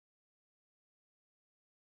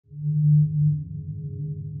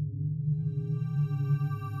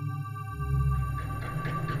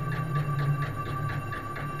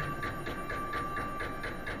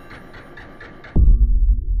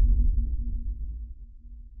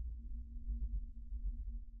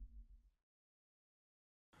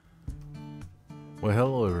Well,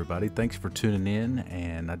 hello everybody, thanks for tuning in,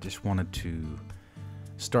 and I just wanted to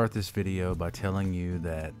start this video by telling you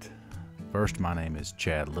that first, my name is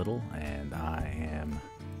Chad Little and I am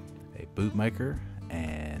a bootmaker,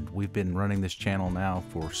 and we've been running this channel now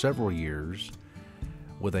for several years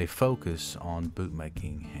with a focus on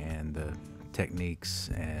bootmaking and the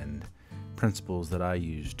techniques and principles that I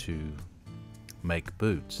use to make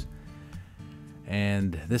boots.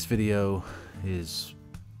 And this video is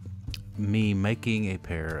me making a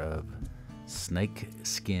pair of snake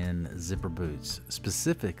skin zipper boots,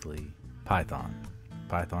 specifically python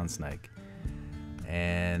snake.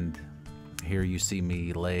 And here you see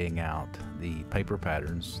me laying out the paper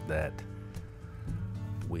patterns that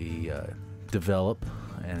we develop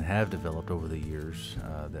and have developed over the years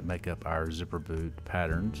that make up our zipper boot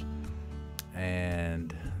patterns.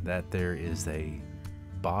 And that there is a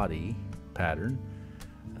body pattern,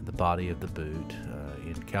 the body of the boot.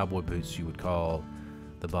 In cowboy boots you would call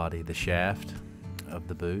the body the shaft of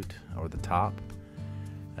the boot, or the top.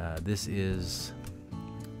 This is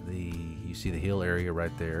you see the heel area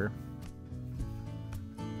right there.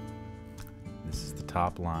 This is the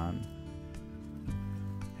top line,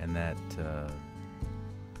 and that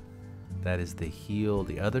is the heel,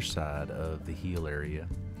 the other side of the heel area.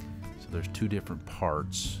 So there's two different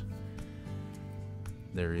parts.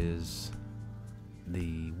 There is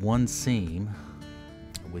the one seam,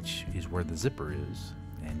 which is where the zipper is,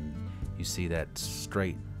 and you see that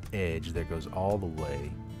straight edge that goes all the way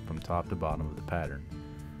from top to bottom of the pattern.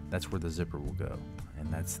 That's where the zipper will go,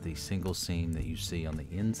 and that's the single seam that you see on the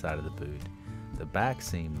inside of the boot. The back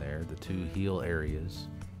seam there, the two heel areas,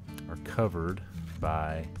 are covered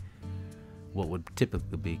by what would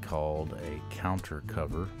typically be called a counter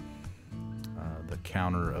cover. The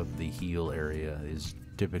counter of the heel area is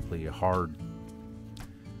typically a hard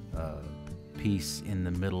piece in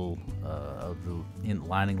the middle of the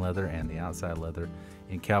lining leather and the outside leather.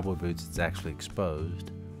 In cowboy boots it's actually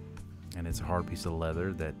exposed, and it's a hard piece of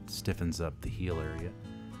leather that stiffens up the heel area.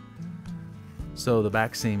 So the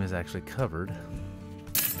back seam is actually covered,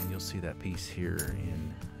 and you'll see that piece here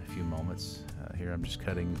in a few moments. Here I'm just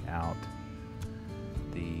cutting out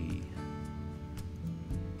the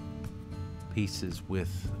pieces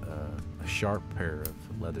with a sharp pair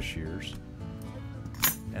of leather shears.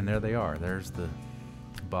 And there they are. There's the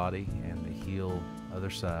body and the heel other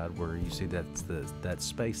side, where you see that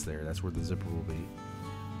space there. That's where the zipper will be.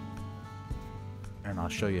 And I'll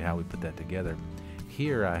show you how we put that together.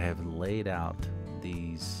 Here I have laid out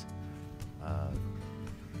these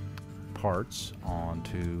parts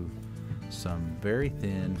onto some very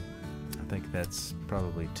thin, I think that's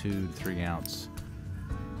probably 2 to 3 ounce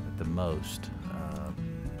at the most,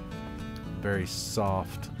 very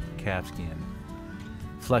soft calfskin,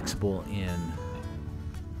 flexible in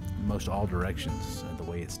most all directions. The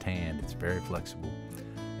way it's tanned, it's very flexible,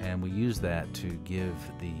 and we use that to give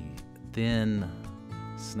the thin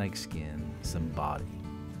snakeskin some body.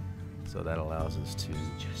 So that allows us to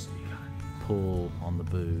pull on the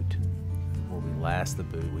boot. Before we last the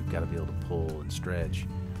boot, we've got to be able to pull and stretch,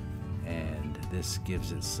 and this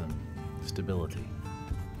gives it some stability.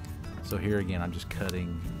 So here again, I'm just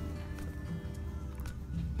cutting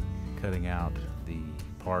out the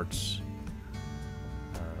parts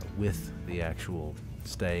with the actual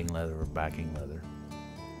staying leather or backing leather.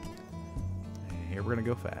 And here we're going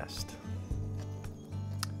to go fast.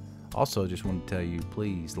 Also, just want to tell you,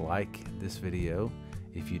 please like this video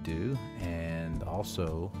if you do, and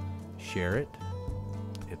also share it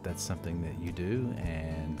if that's something that you do,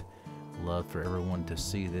 and love for everyone to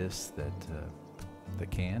see this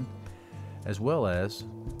that can, as well as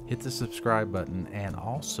hit the subscribe button. And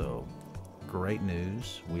also, great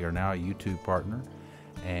news, we are now a YouTube partner,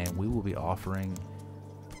 and we will be offering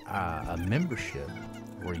a membership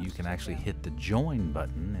where you can actually hit the join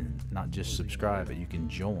button and not just subscribe, but you can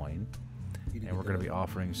join. And we're going to be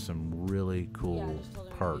offering some really cool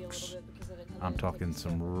perks. I'm talking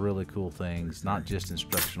some really cool things, not just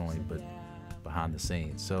instructionally, but behind the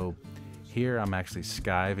scenes. So here I'm actually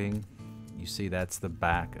skiving. You see that's the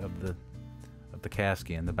back of the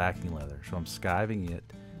calfskin, the backing leather. So I'm skiving it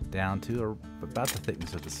down to about the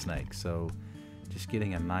thickness of the snake. So just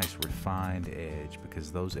getting a nice refined edge,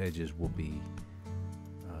 because those edges will be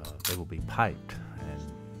piped, and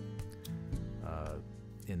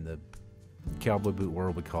in the cowboy boot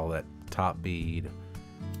world we call that top bead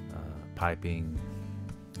piping,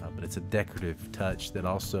 but it's a decorative touch that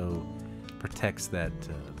also protects that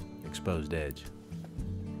exposed edge.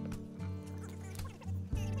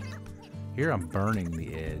 Here I'm burning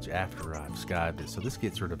the edge after I've skived it, so this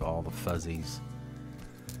gets rid of all the fuzzies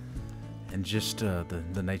And just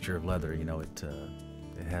the nature of leather, you know, it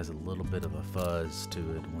has a little bit of a fuzz to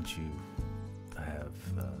it once you have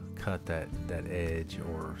cut that edge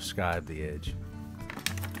or skived the edge.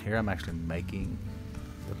 Here I'm actually making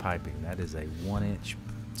the piping. That is a 1-inch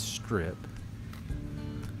strip,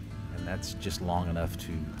 and that's just long enough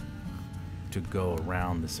to go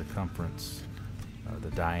around the circumference,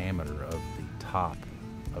 the diameter of the top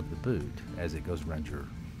of the boot as it goes around your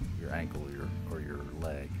ankle or your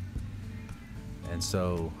leg. And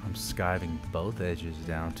so I'm skiving both edges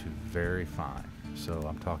down to very fine. So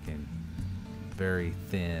I'm talking very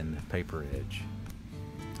thin paper edge.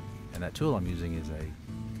 And that tool I'm using is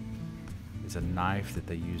a knife that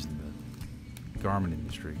they use in the garment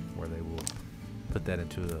industry, where they will put that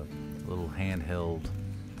into a little handheld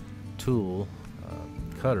tool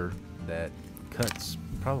cutter that cuts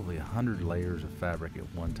probably 100 layers of fabric at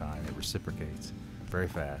one time. It reciprocates very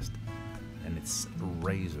fast, and it's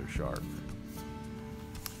razor sharp.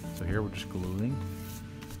 So here we're just gluing.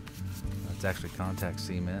 It's actually contact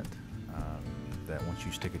cement that once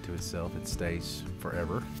you stick it to itself, it stays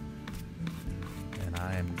forever. And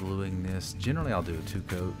I am gluing this. Generally I'll do a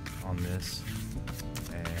 2-coat on this,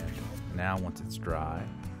 and now once it's dry,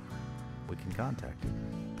 we can contact it.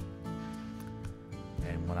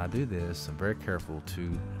 And when I do this, I'm very careful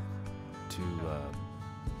to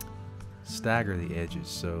stagger the edges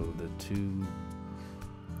so the two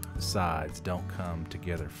sides don't come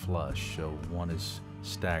together flush. So one is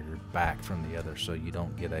staggered back from the other, so you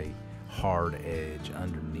don't get a hard edge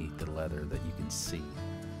underneath the leather that you can see.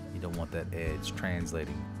 You don't want that edge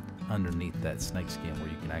translating underneath that snakeskin where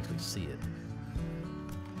you can actually see it.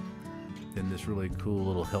 Then this really cool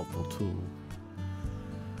little helpful tool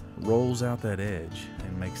rolls out that edge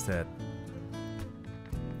and makes a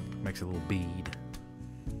little bead.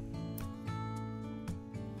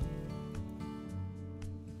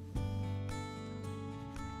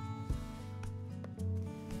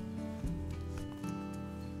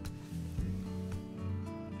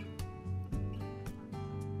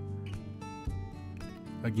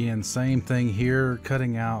 Again, same thing here,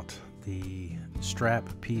 cutting out the strap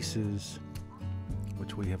pieces,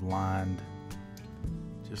 which we have lined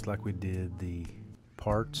just like we did the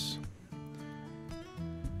parts.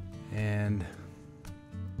 And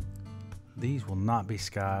these will not be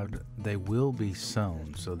skived, they will be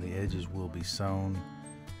sewn, so the edges will be sewn.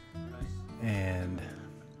 And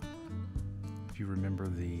if you remember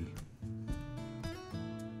the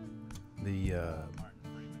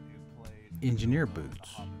engineer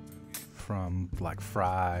boots from like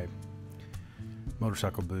Fry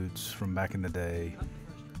motorcycle boots from back in the day,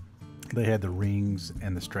 they had the rings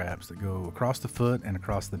and the straps that go across the foot and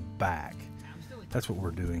across the back. That's what we're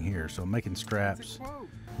doing here. So I'm making straps.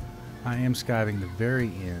 I am skiving the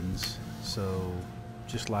very ends, so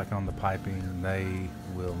just like on the piping, they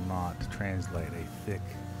will not translate a thick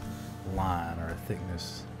line or a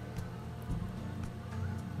thickness.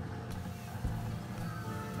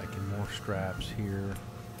 Making more straps here.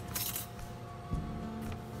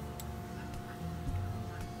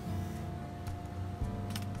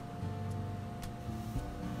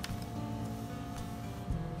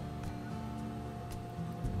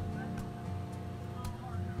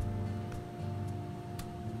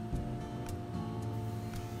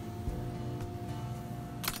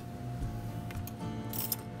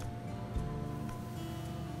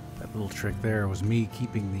 Little trick there was me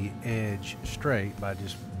keeping the edge straight by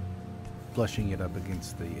just flushing it up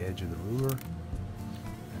against the edge of the ruler and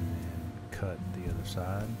then cut the other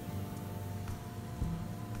side.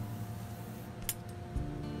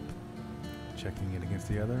 Checking it against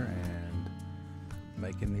the other and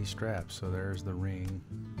making these straps. So there's the ring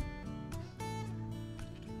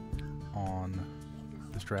on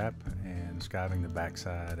the strap and skiving the back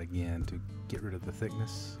side again to get rid of the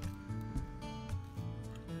thickness.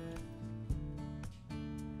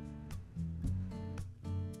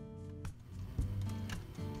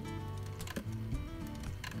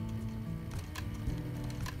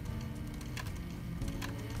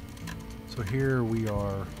 So here we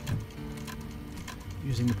are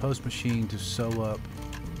using the post machine to sew up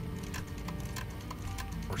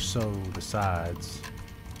or sew the sides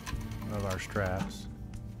of our straps.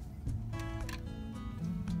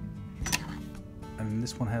 And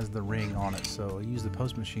this one has the ring on it, so I use the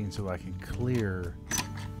post machine so I can clear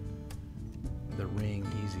the ring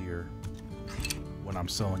easier when I'm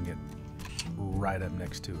sewing it right up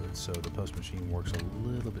next to it. So the post machine works a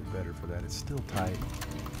little bit better for that. It's still tight,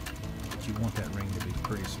 but you want that ring to be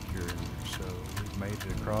pretty secure in there. So we've made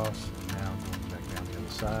it across, and now going back down the other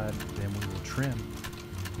side, then we will trim.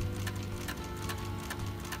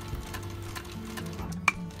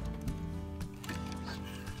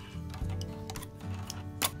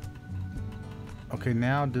 Okay,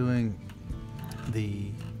 now doing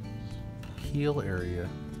the heel area,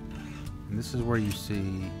 and this is where you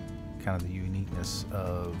see kind of the uniqueness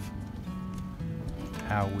of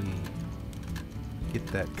how we get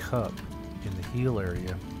that cup in the heel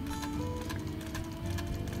area.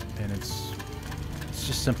 And it's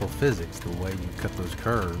just simple physics, the way you cut those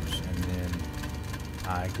curves, and then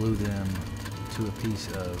I glue them to a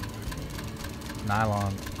piece of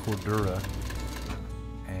nylon cordura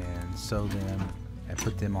and sew them and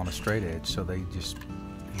put them on a straight edge, so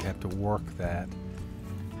you have to work that,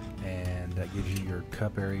 and that gives you your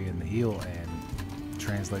cup area in the heel and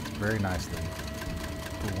translates very nicely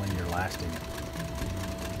for when you're lasting.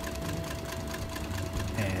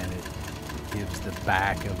 And it gives the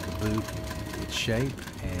back of the boot its shape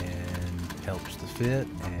and helps to fit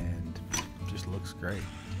and just looks great.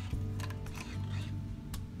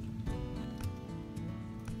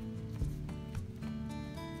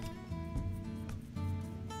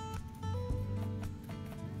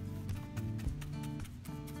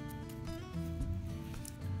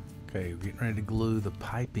 Okay, we're getting ready to glue the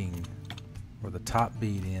piping or the top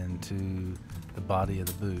bead into the body of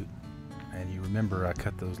the boot. And you remember I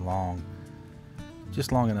cut those long,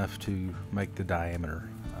 just long enough to make the diameter.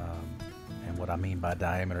 And what I mean by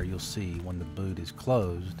diameter, you'll see when the boot is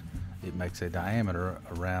closed, it makes a diameter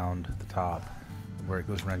around the top where it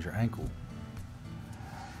goes around your ankle.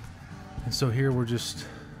 And so here we're just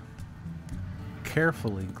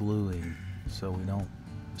carefully gluing so we don't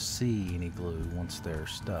see any glue once they're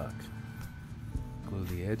stuck. Glue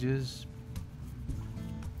the edges.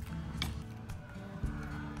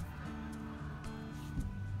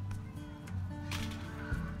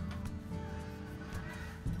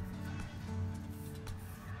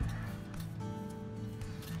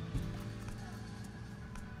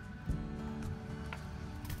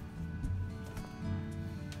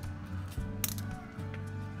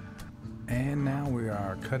 And now we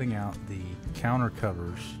are cutting out the counter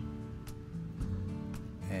covers,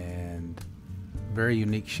 and very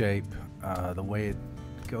unique shape. The way it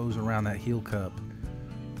goes around that heel cup,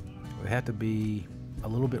 it had to be a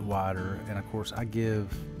little bit wider, and of course I give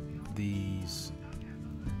the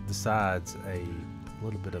sides a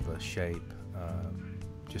little bit of a shape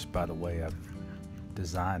just by the way I've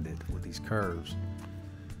designed it with these curves.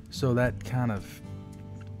 So that kind of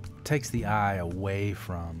takes the eye away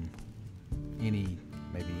from any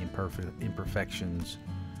maybe imperfections,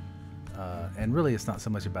 and really it's not so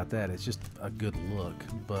much about that, it's just a good look,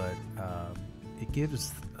 but it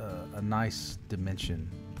gives a nice dimension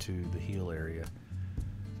to the heel area,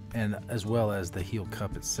 and as well as the heel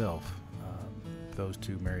cup itself. Those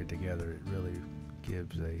two married together, it really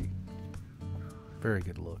gives a very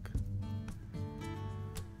good look.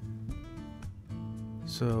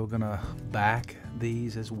 So gonna back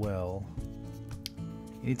these as well.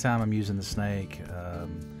 Anytime I'm using the snake,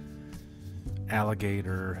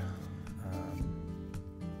 alligator,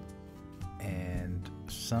 and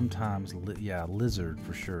sometimes lizard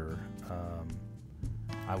for sure,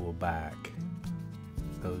 I will back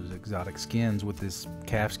those exotic skins with this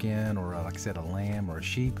calf skin, or like I said, a lamb or a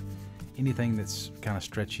sheep, anything that's kind of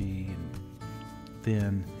stretchy and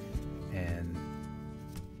thin and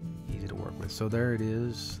easy to work with. So there it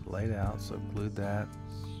is laid out, so I've glued that.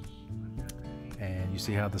 And you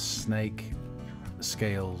see how the snake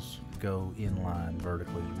scales go in line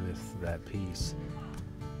vertically with that piece.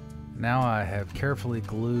 Now I have carefully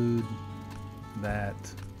glued that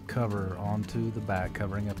cover onto the back,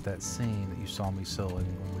 covering up that seam that you saw me sewing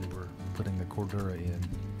when we were putting the cordura in.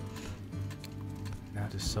 Now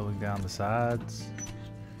just sewing down the sides,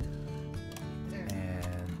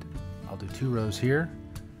 and I'll do 2 rows here.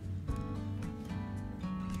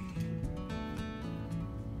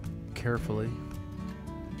 Carefully.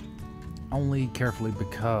 Only carefully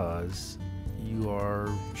because you are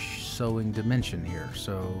sewing dimension here,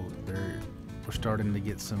 so we're starting to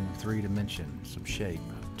get some 3-dimension, some shape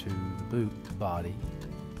to the boot body.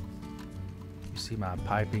 You see my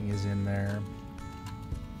piping is in there.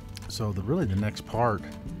 So really the next part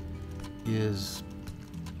is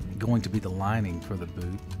going to be the lining for the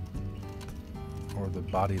boot, or the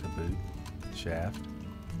body of the boot, shaft.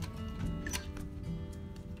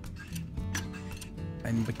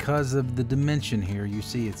 And because of the dimension here, you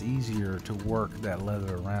see it's easier to work that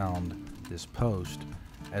leather around this post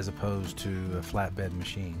as opposed to a flatbed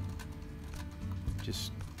machine.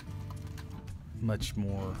 Just much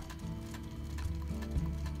more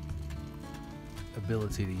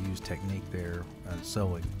ability to use technique there and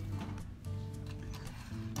sewing.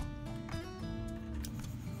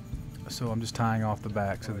 So I'm just tying off the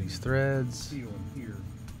backs of these threads,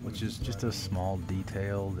 which is just a small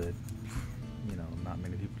detail that, you know,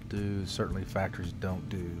 do, certainly factories don't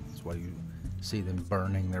do. That's why you see them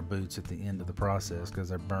burning their boots at the end of the process, because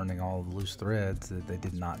they're burning all the loose threads that they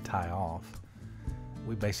did not tie off.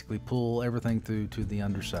 We basically pull everything through to the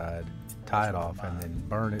underside, tie it off, and then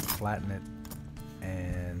burn it, flatten it,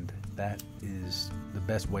 and that is the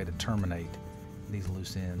best way to terminate these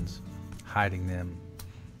loose ends, hiding them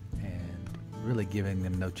and really giving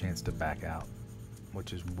them no chance to back out,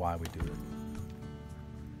 which is why we do it.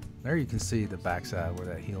 There you can see the backside where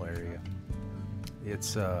that heel area.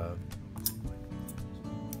 It's got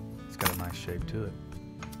a nice shape to it.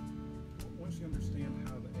 Once you understand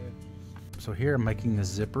how the edges. So here I'm making the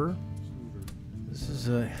zipper. This is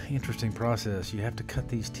an interesting process. You have to cut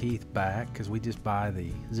these teeth back because we just buy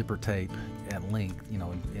the zipper tape at length, you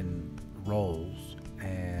know, in rolls,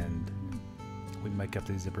 and we make up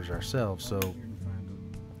these zippers ourselves. So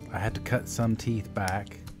I had to cut some teeth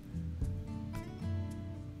back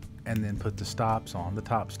and then put the stops on, the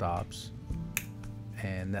top stops,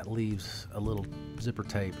 and that leaves a little zipper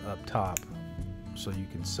tape up top so you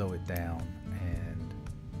can sew it down and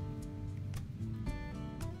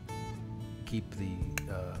keep the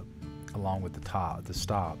along with the top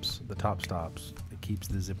stops, it keeps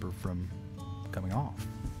the zipper from coming off.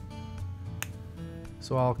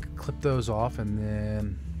 So I'll clip those off, and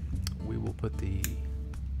then we will put the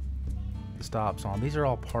stops on. These are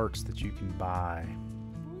all parts that you can buy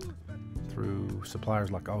through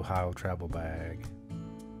suppliers like Ohio Travel Bag.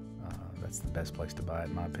 That's the best place to buy it,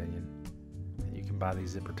 in my opinion. And you can buy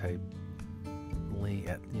these zipper tape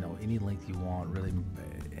at, you know, any length you want, really,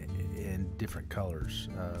 in different colors.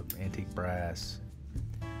 Antique brass.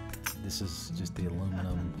 This is just the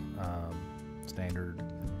aluminum standard.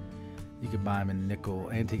 You can buy them in nickel,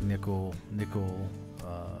 antique nickel,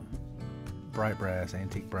 bright brass,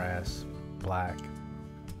 antique brass, black. I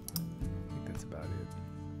think that's about it.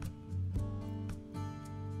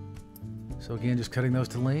 So again, just cutting those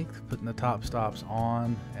to length, putting the top stops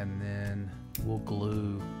on, and then we'll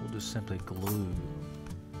just simply glue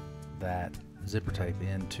that zipper tape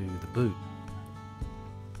into the boot.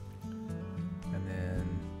 And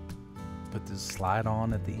then put this slide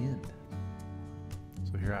on at the end.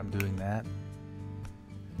 So here I'm doing that.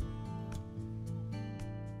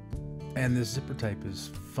 And this zipper tape is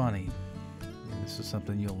funny. And this is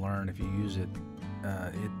something you'll learn if you use it.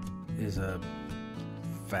 It is a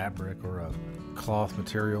fabric or a cloth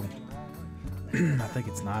material. I think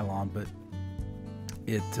it's nylon, but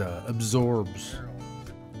it absorbs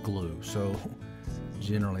glue. So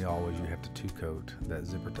generally always you have to two coat that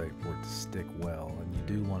zipper tape for it to stick well, and you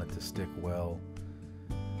do want it to stick well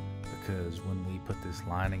because when we put this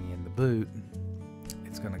lining in the boot,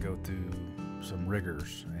 it's going to go through some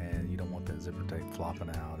rigors, and you don't want that zipper tape flopping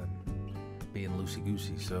out and being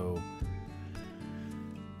loosey-goosey. So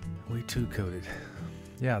we two coated.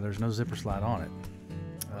 Yeah, there's no zipper slide on it.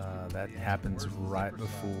 That happens right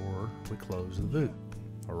before we close the boot,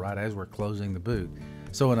 or right as we're closing the boot.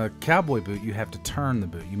 So in a cowboy boot, you have to turn the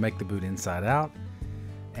boot. You make the boot inside out,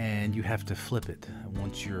 and you have to flip it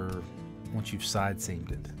once you've side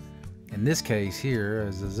seamed it. In this case here,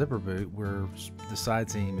 as a zipper boot, where the side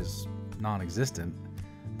seam is non-existent,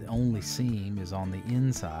 the only seam is on the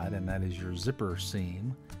inside, and that is your zipper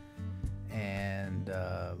seam. And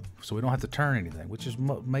so we don't have to turn anything, which is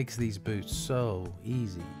what makes these boots so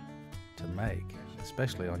easy to make,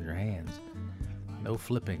 especially on your hands. No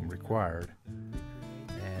flipping required,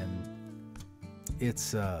 and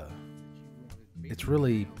it's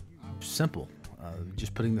really simple.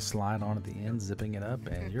 Just putting the slide on at the end, zipping it up,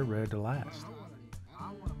 and you're ready to last.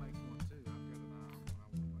 I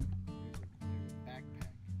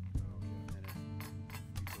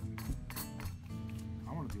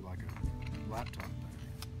want to do like a laptop thing.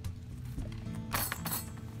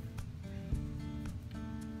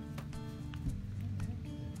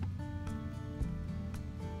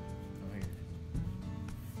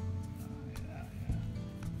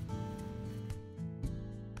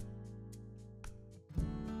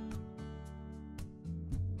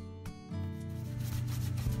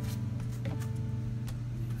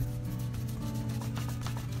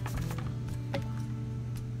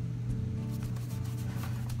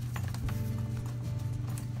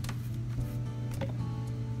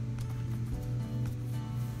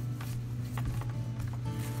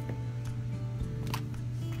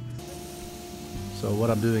 So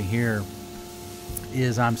what I'm doing here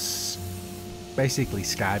is I'm basically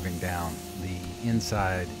skiving down the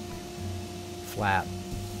inside flap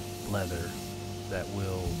leather that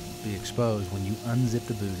will be exposed when you unzip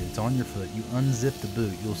the boot. It's on your foot. You unzip the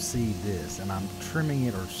boot, you'll see this, and I'm trimming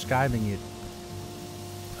it or skiving it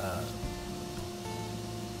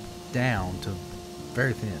down to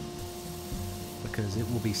very thin, because it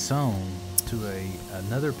will be sewn to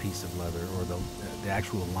another piece of leather, or the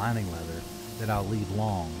actual lining leather that I'll leave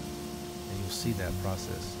long, and you'll see that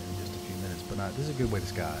process in just a few minutes. But this is a good way to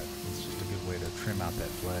skive. It's just a good way to trim out that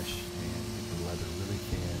flesh and get the leather really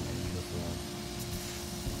thin and uniform.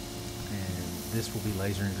 And this will be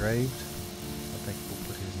laser engraved. I think we'll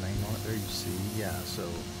put his name on it there. You see, yeah. So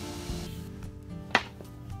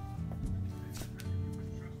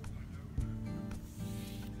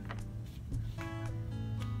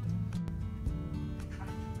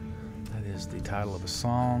that is the title of a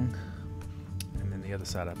song, and then the other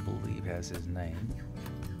side I believe has his name.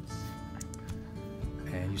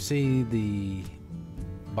 And you see the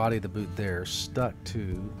body of the boot there stuck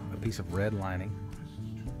to a piece of red lining,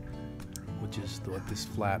 which is what this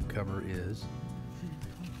flap cover is.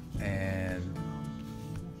 And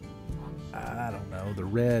I don't know, the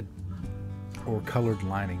red or colored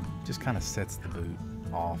lining just kind of sets the boot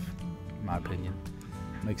off, in my opinion.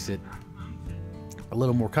 Makes it a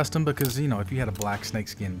little more custom, because, you know, if you had a black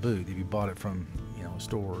snakeskin boot, if you bought it from, you know, a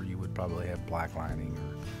store, you would probably have black lining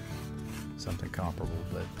or something comparable,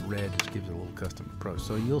 but red just gives it a little custom approach.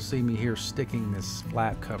 So you'll see me here sticking this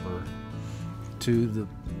flap cover to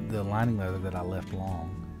the lining leather that I left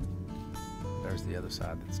long. There's the other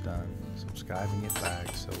side that's done. So I'm skiving it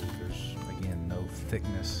back so there's, again, no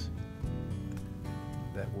thickness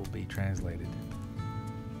that will be translated.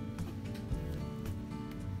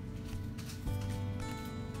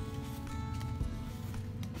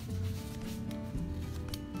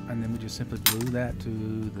 And then we just simply glue that to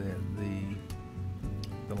the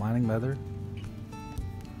lining leather,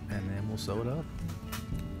 and then we'll sew it up.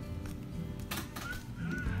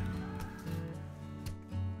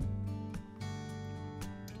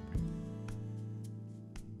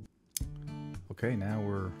 Okay, now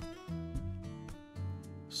we're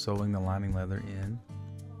sewing the lining leather in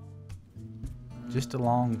just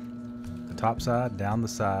along the top side, down the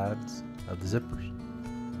sides of the zippers.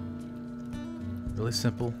 Really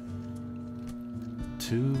simple.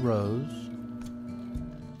 2 rows.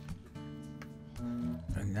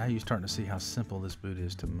 And now you're starting to see how simple this boot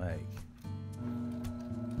is to make.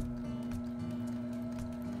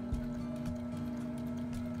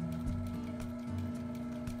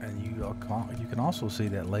 And you can also see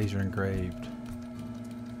that laser engraved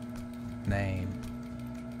name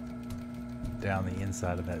down the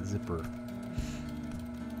inside of that zipper.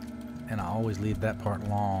 And I always leave that part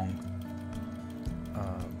long.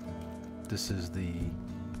 This is the,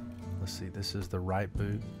 let's see, this is the right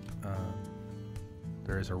boot.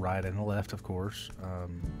 There is a right and a left, of course.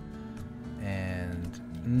 And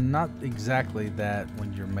not exactly that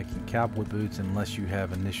when you're making cowboy boots, unless you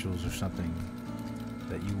have initials or something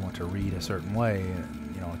that you want to read a certain way.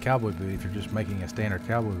 You know, a cowboy boot, if you're just making a standard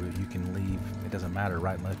cowboy boot, you can leave, it doesn't matter,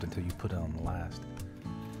 right and left until you put it on the last.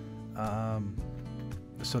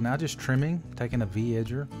 So now just trimming, taking a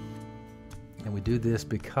V-edger, and we do this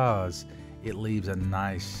because it leaves a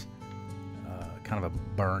nice, kind of a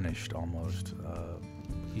burnished almost.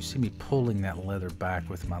 You see me pulling that leather back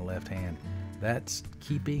with my left hand. That's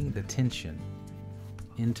keeping the tension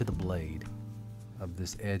into the blade of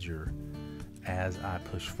this edger as I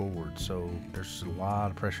push forward. So there's a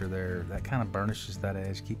lot of pressure there. That kind of burnishes that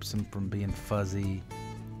edge, keeps them from being fuzzy.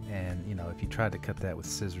 And, you know, if you tried to cut that with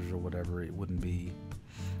scissors or whatever, it would be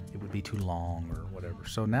too long or whatever.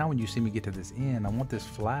 So now when you see me get to this end, I want this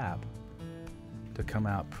flap to come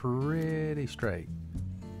out pretty straight,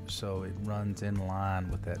 so it runs in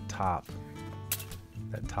line with that top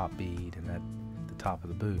bead and the top of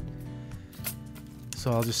the boot.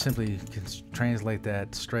 So I'll just simply translate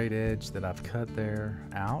that straight edge that I've cut there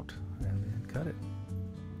out and then cut it.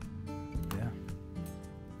 Yeah,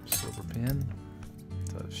 silver pin,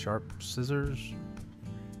 sharp scissors. You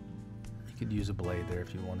could use a blade there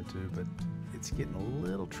if you wanted to, but it's getting a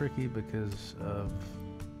little tricky because of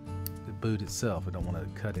the boot itself. I don't want to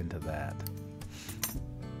cut into that.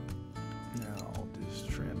 Now I'll just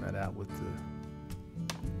trim that out with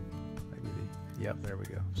yep, there we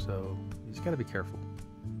go. So you just got to be careful.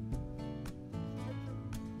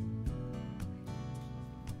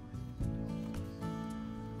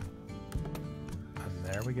 And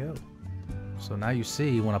there we go. So now you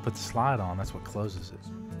see when I put the slide on, that's what closes it.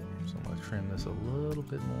 So I'm going to trim this a little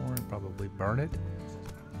bit more and probably burn it.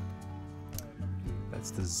 That's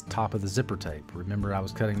the top of the zipper tape. Remember, I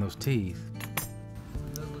was cutting those teeth.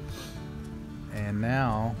 And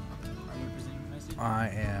now I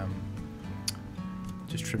am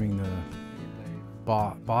just trimming the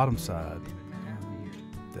bottom side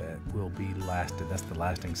that will be lasted. That's the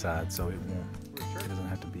lasting side, so it doesn't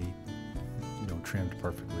have to be, you know, trimmed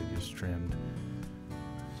perfectly, just trimmed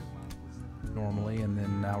normally, and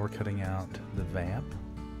then now we're cutting out the vamp.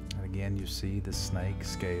 And again, you see the snake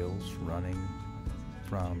scales running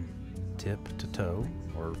from tip to toe,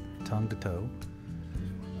 or tongue to toe.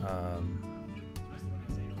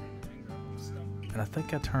 And I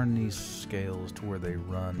think I turn these scales to where they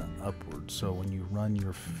run upward. So when you run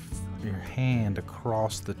your hand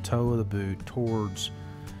across the toe of the boot towards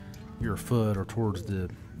your foot or towards the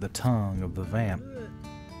tongue of the vamp,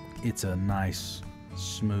 it's a nice,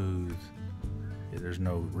 smooth, there's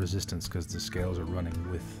no resistance because the scales are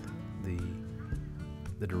running with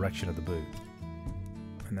the direction of the boot.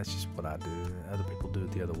 And that's just what I do. Other people do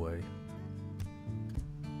it the other way.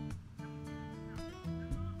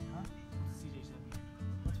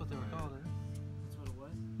 That's what they were called, isn't it? That's what it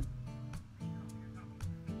was?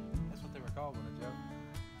 That's what they were called, wasn't it, Joe?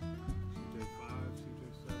 CJ5,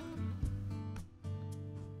 CJ7.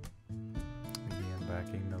 Again,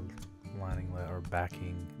 backing the lining leather, or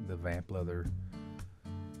backing the vamp leather,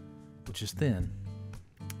 which is thin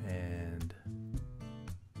and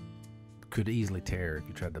could easily tear if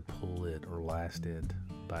you tried to pull it or last it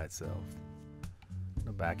by itself.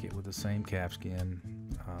 I'll back it with the same calfskin.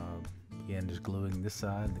 Again, just gluing this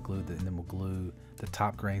side, and then we'll glue the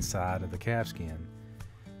top grain side of the calfskin.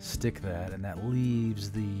 Stick that, and that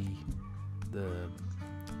leaves the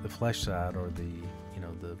flesh side, or the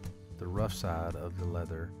rough side of the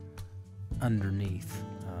leather underneath,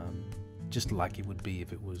 just like it would be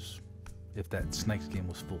if that snakeskin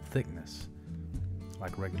was full thickness,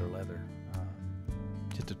 like regular leather.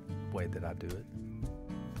 Just a way that I do it.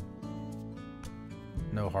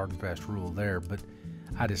 No hard and fast rule there, but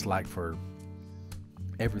I just like for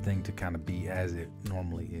everything to kind of be as it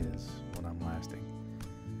normally is when I'm lasting.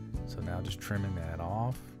 So now just trimming that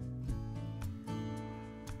off.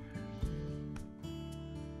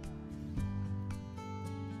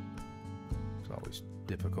 It's always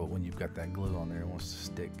difficult when you've got that glue on there. It wants to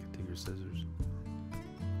stick to your scissors.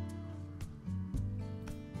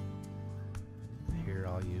 Here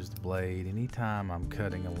I'll use the blade. Anytime I'm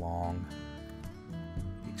cutting along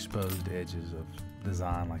exposed edges of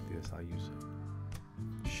design like this, I'll use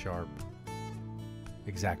a sharp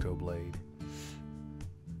X-Acto blade.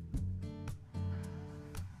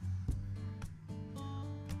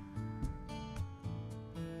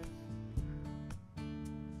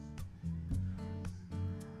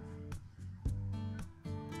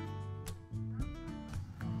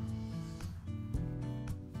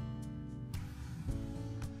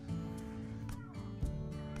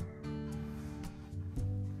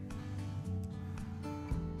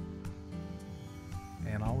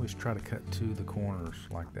 And I always try to cut to the corners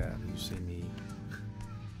like that. You see me,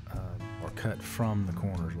 or cut from the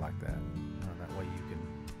corners like that. That way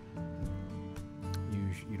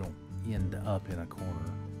you don't end up in a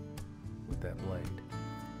corner with that blade.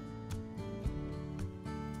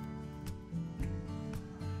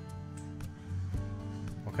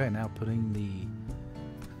 Okay, now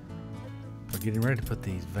we're getting ready to put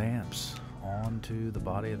these vamps onto the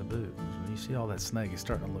body of the boot. When you see all that snake, it's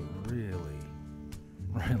starting to look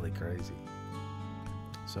really crazy.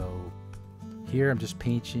 So here I'm just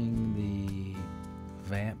pinching the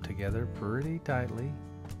vamp together pretty tightly.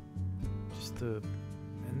 And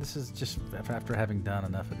this is just after having done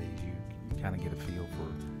enough of these, you kind of get a feel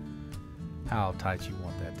for how tight you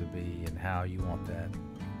want that to be and how you want that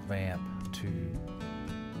vamp to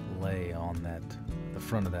lay on the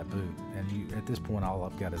front of that boot. And at this point, all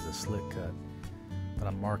I've got is a slit cut. But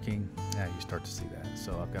I'm marking, now you start to see that.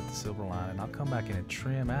 So I've got the silver line, and I'll come back in and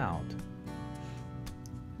trim out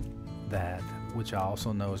that, which I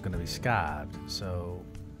also know is going to be skived. So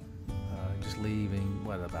just leaving,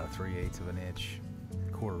 about a 3/8 of an inch,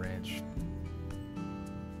 1/4 inch.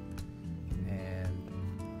 And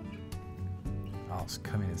I'll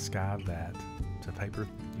come in and skive that to paper,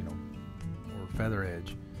 or feather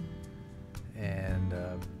edge. And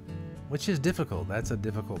which is difficult. That's a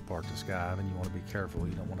difficult part to skive, and you want to be careful.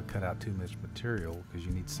 You don't want to cut out too much material because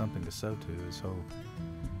you need something to sew to. So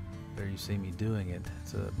there you see me doing it.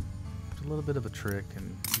 It's a little bit of a trick,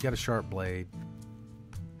 and if you got a sharp blade,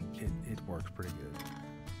 it works pretty good.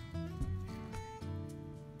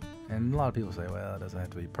 And a lot of people say, well, it doesn't have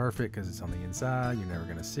to be perfect because it's on the inside. You're never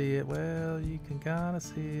going to see it. Well, you can kind of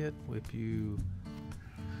see it if you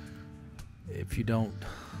don't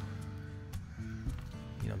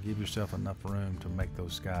give yourself enough room to make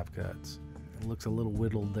those skive cuts. It looks a little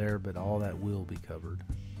whittled there, but all that will be covered.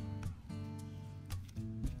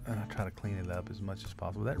 And I try to clean it up as much as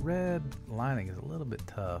possible. That red lining is a little bit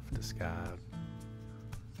tough to skive.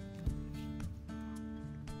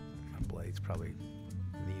 My blade's probably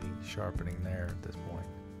needing sharpening there at this point.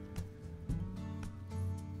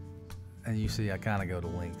 And you see I kind of go to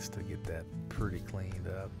lengths to get that pretty cleaned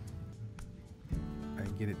up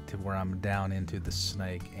and get it to where I'm down into the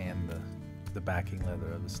snake and the backing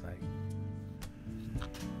leather of the snake.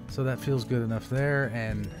 So that feels good enough there,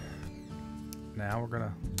 and now we're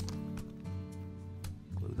gonna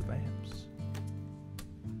glue the vamps.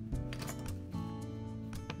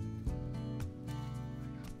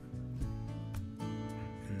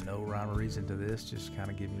 And no rhyme or reason to this, just kind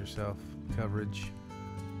of giving yourself coverage,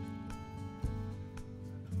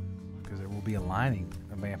 because there will be a lining,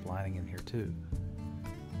 a vamp lining in here too.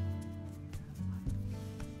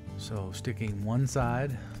 So sticking one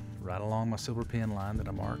side right along my silver pin line that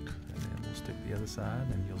I marked, and then we'll stick the other side,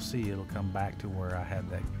 and you'll see it'll come back to where I had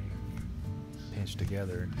that pinched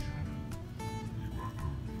together.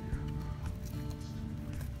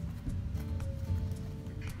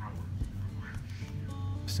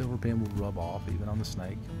 Silver pin will rub off even on the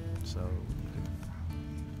snake, so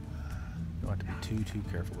you don't have to be too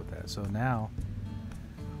careful with that. So now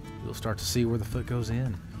you'll start to see where the foot goes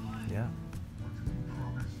in. Yeah.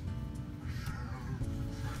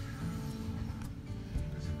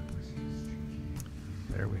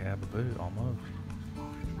 There we have a boot, almost.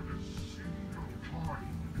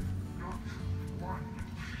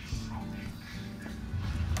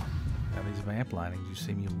 Now these vamp linings, you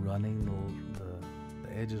see me running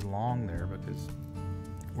the edges along there because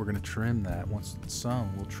we're going to trim that. Once it's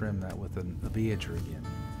sewn, we'll trim that with a V-edger again.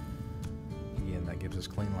 Again, that gives us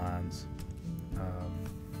clean lines.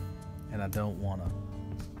 And I don't want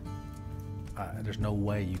to, there's no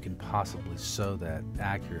way you can possibly sew that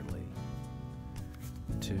accurately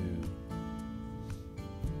to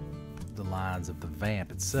the lines of the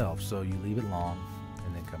vamp itself, so you leave it long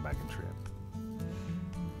and then come back and trim.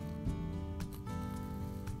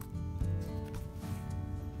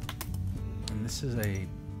 And this is a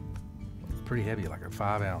pretty heavy, like a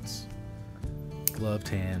 5-ounce gloved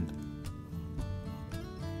hand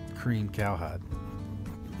cream cowhide.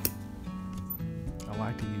 I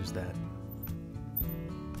like to use that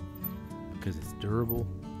because it's durable.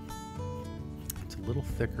 A little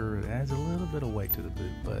thicker, it adds a little bit of weight to the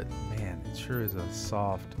boot, but man, it sure is a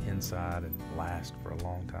soft inside and lasts for a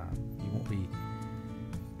long time. You won't be,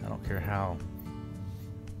 I don't care how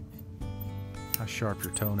sharp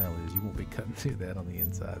your toenail is, you won't be cutting through that on the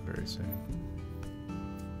inside very soon.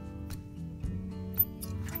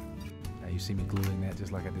 Now you see me gluing that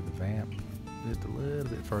just like I did the vamp, just a little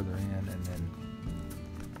bit further in, and then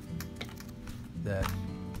that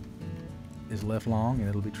is left long and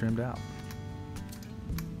it'll be trimmed out.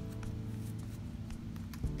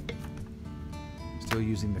 Still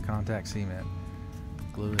using the contact cement.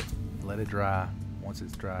 Glue it, let it dry. Once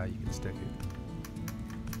it's dry, you can stick it.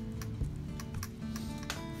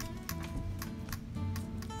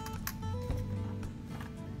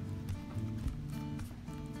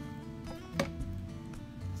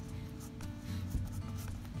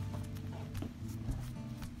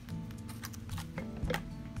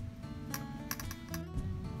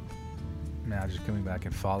 Now just coming back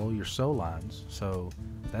and follow your sew lines. So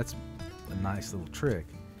that's a nice little trick.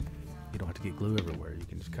 You don't have to get glue everywhere. You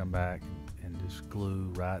can just come back and just glue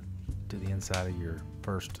right to the inside of your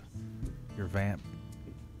vamp,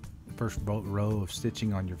 the first row of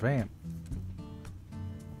stitching on your vamp,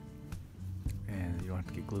 and you don't have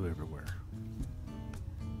to get glue everywhere.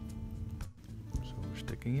 So we're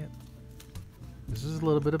sticking it. This is a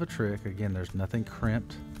little bit of a trick. Again, there's nothing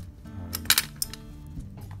crimped.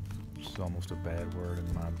 It's almost a bad word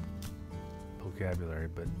in my vocabulary,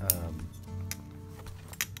 but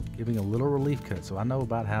giving a little relief cut, so I know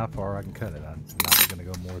about how far I can cut it. I'm not going to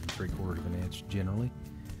go more than 3/4 of an inch generally.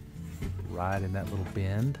 Right in that little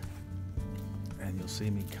bend, and you'll see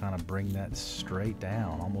me kind of bring that straight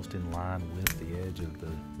down, almost in line with the edge of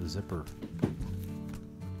the zipper.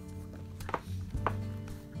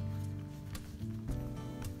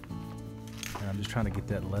 And I'm just trying to get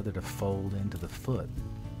that leather to fold into the foot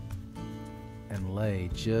and lay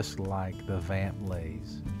just like the vamp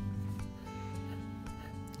lays.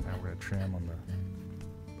 Now we're going to trim on the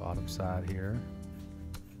bottom side here.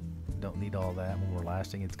 Don't need all that when we're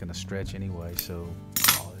lasting. It's going to stretch anyway, so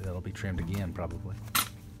that'll be trimmed again probably.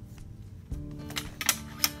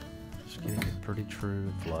 Just getting it pretty true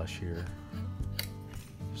and flush here.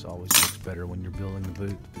 This always looks better when you're building the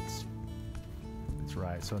boot. It's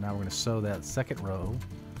right. So now we're going to sew that second row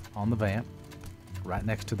on the vamp right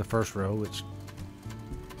next to the first row, which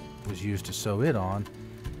was used to sew it on.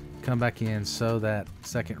 Come back in, sew that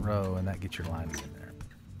second row, and that gets your lining in there.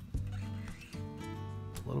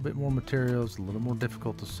 A little bit more materials, a little more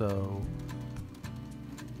difficult to sew.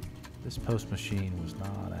 This post machine was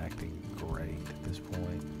not acting great at this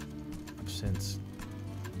point. I've since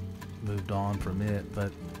moved on from it,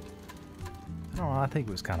 but I don't know, I think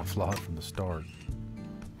it was kind of flawed from the start.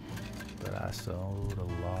 But I sold a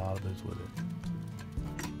lot of boots with it.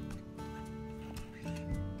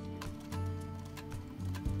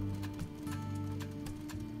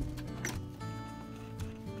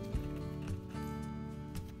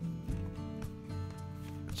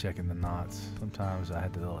 Checking the knots. Sometimes I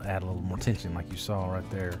had to add a little more tension, like you saw right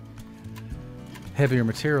there. Heavier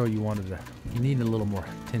material, you needed a little more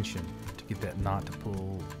tension to get that knot to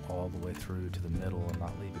pull all the way through to the middle and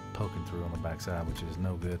not leave it poking through on the backside, which is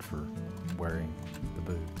no good for wearing the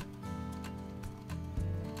boot.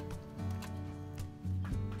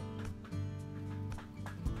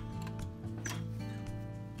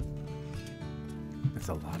 It's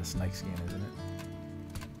a lot of snakeskin, isn't it?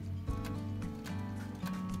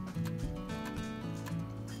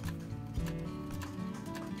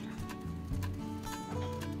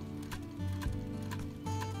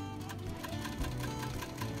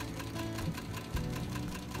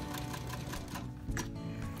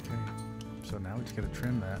 So now we just got to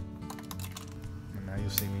trim that, and now you'll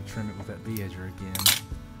see me trim it with that V-edger again.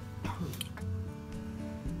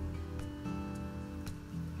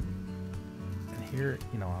 And here,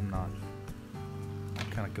 you know, I'm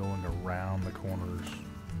kind of going around the corners,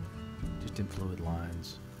 just in fluid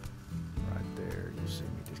lines. Right there, you'll see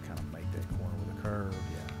me just kind of make that corner with a curve,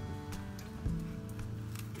 yeah.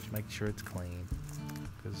 Just make sure it's clean,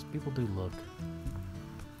 because people do look.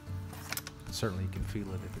 Certainly you can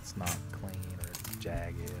feel it if it's not clean or it's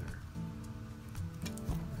jagged.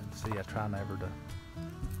 And see, I try never to,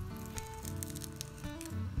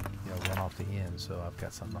 run off the end, so I've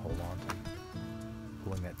got something to hold on to.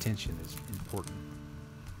 Pulling that tension is important.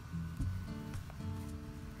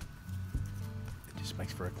 It just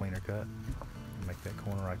makes for a cleaner cut. Make that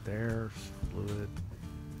corner right there, fluid.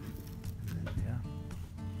 And then, yeah.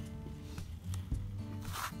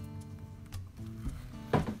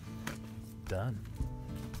 Done.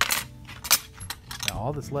 Now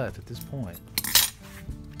all that's left at this point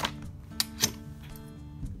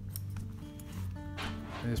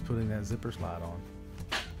is putting that zipper slide on,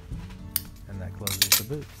 and that closes the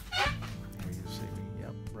boot. Here you see me,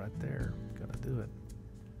 yep, right there, gonna do it.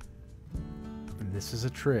 And this is a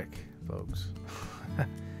trick, folks.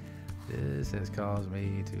 This has caused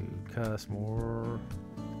me to cuss more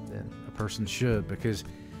than a person should, because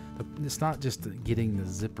it's not just getting the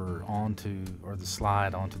zipper onto, or the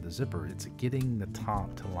slide onto the zipper, it's getting the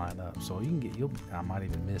top to line up. So you can get, I might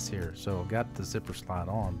even miss here. So I've got the zipper slide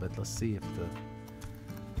on, but let's see if the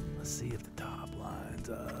top lines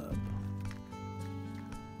up.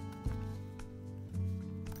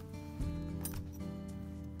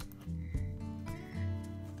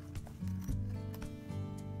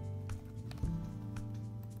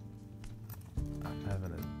 I'm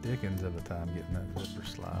having a dickens of a time getting that zipper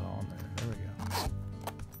slide on there. There we go.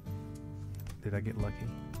 Did I get lucky?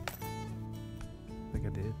 I think I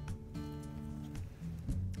did.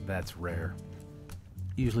 That's rare.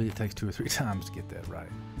 Usually it takes 2 or 3 times to get that right.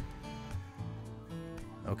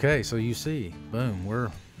 Okay, so you see,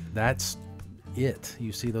 boom, that's it.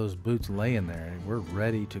 You see those boots laying there, and we're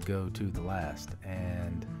ready to go to the last.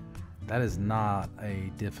 And that is not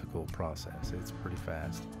a difficult process. It's pretty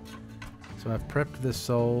fast. So I've prepped this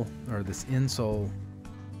sole, or this insole,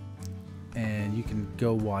 and you can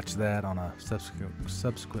go watch that on a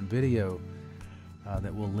subsequent video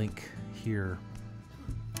that we'll link here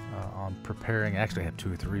on preparing. Actually, I have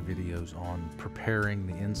 2 or 3 videos on preparing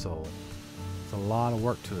the insole. It's a lot of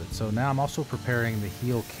work to it. So now I'm also preparing the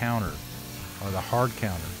heel counter, or the hard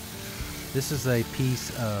counter. This is a piece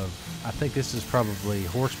of, I think this is probably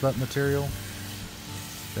horse butt material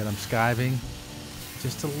that I'm skiving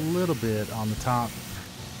just a little bit on the top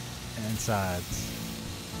and sides.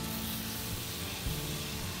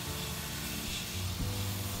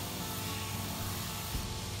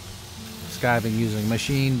 Skiving using a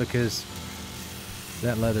machine, because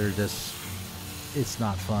that leather just, it's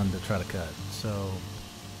not fun to try to cut. So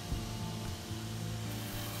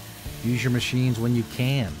use your machines when you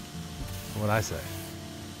can, is what I say.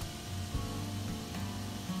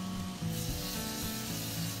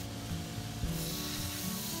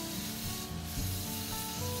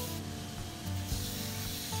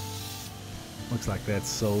 Looks like that's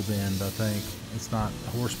sole bend, I think. It's not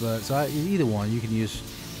horse butt. So either one, you can use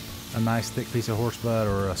a nice thick piece of horse butt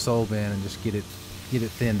or a sole bend and just get it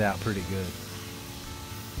thinned out pretty good.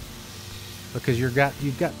 Because you've got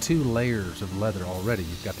 2 layers of leather already.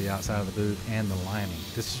 You've got the outside of the boot and the lining.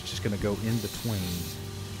 This is just going to go in between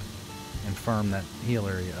and firm that heel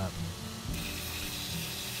area up.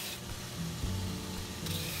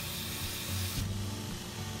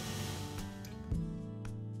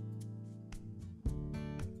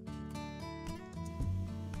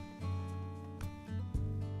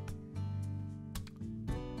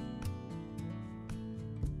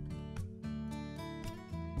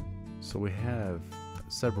 So we have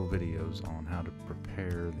several videos on how to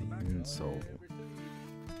prepare the insole,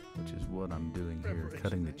 which is what I'm doing here,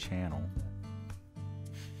 cutting the channel.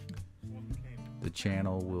 The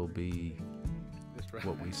channel will be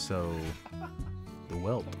what we sew the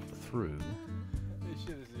welt through,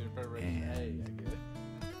 and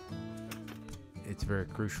it's very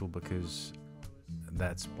crucial because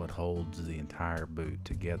that's what holds the entire boot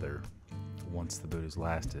together once the boot is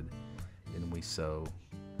lasted. Then we sew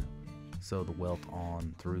the welt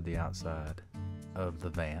on through the outside of the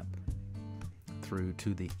vamp through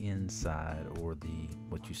to the inside, or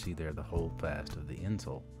what you see there, the holdfast of the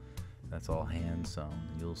insole. That's all hand sewn.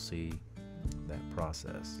 You'll see that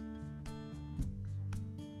process.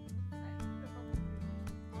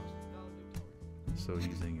 So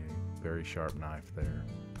using a very sharp knife there.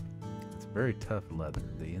 It's very tough leather.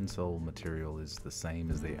 The insole material is the same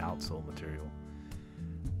as the outsole material.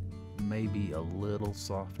 Maybe a little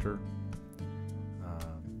softer,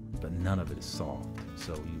 but none of it is soft.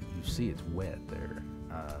 So you see it's wet there.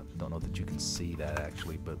 Don't know that you can see that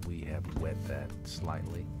actually, but we have wet that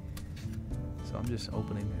slightly. So I'm just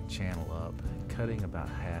opening that channel up and cutting about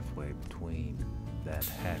halfway between that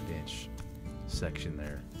half-inch section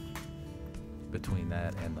there, between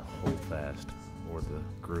that and the holdfast, or the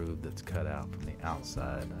groove that's cut out from the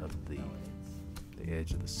outside of the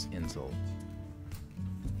edge of the insole.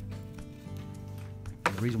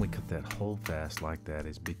 The reason we cut that holdfast like that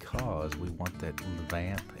is because we want that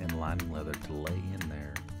vamp and lining leather to lay in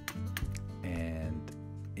there, and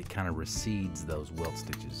it kind of recedes those welt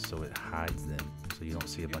stitches, so it hides them, so you don't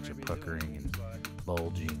see a bunch of puckering and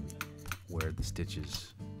bulging where the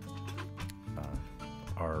stitches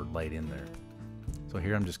are laid in there. So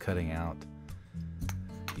here I'm just cutting out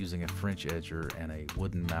using a French edger and a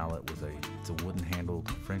wooden mallet with it's a wooden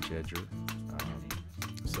handled French edger.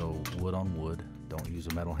 So wood on wood. Don't use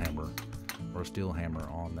a metal hammer or a steel hammer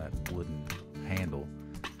on that wooden handle.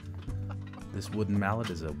 This wooden mallet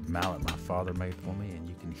is a mallet my father made for me, and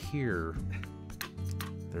you can hear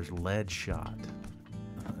there's lead shot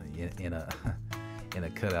in a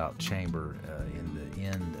cutout chamber in the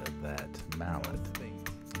end of that mallet,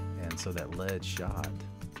 and so that lead shot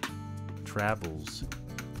travels,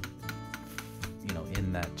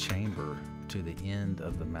 in that chamber to the end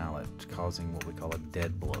of the mallet, causing what we call a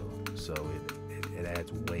dead blow. So it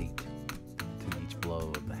adds weight to each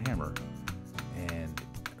blow of the hammer, and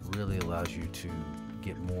really allows you to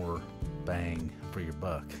get more bang for your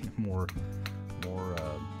buck, more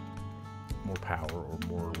power or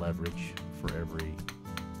more leverage for every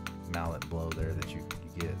mallet blow there that you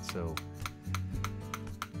get. So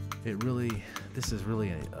this is really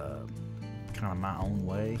a kind of my own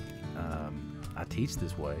way. I teach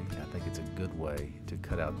this way. I think it's a good way to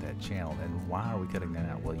cut out that channel. And why are we cutting that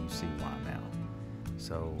out? Well, you see why now.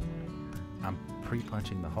 So I'm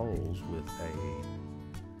pre-punching the holes with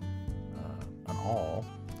an awl.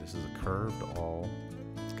 This is a curved awl.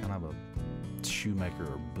 It's kind of a shoemaker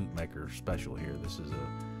or bootmaker special here. This is a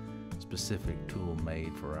specific tool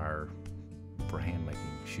made for hand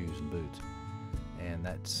making shoes and boots. And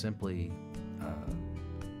that's simply,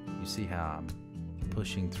 you see how I'm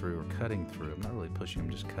pushing through or cutting through. I'm not really pushing, I'm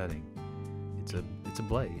just cutting. It's a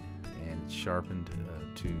blade, and it's sharpened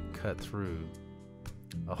to cut through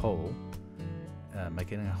a hole,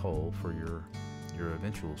 making a hole for your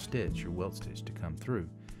eventual stitch, your welt stitch, to come through.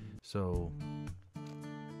 So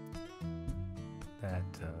that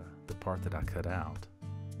the part that I cut out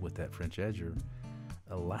with that French edger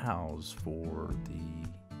allows for the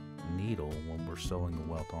needle, when we're sewing the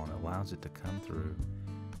welt on, allows it to come through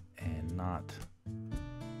and not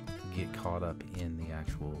get caught up in the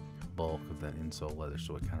actual bulk of that insole leather.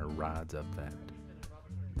 So it kind of rides up that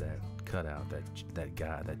cutout,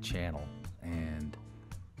 that channel, and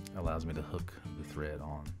allows me to hook the thread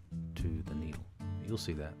on to the needle. You'll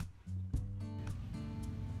see that.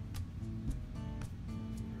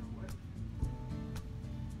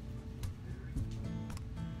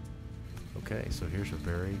 Okay, so here's a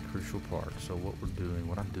very crucial part. So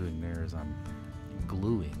what I'm doing there is I'm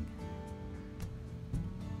gluing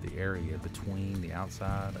the area between the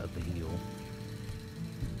outside of the heel,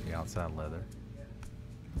 the outside leather,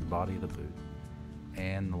 the body of the boot,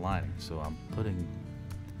 and the lining. So I'm putting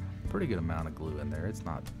a pretty good amount of glue in there. It's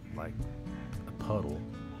not like a puddle,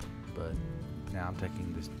 but now I'm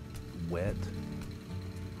taking this wet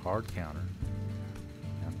hard counter,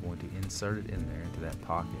 and I'm going to insert it in there into that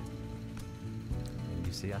pocket. And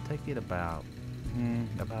you see, I take it about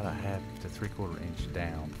a 1/2 to 3/4 inch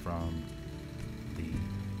down from the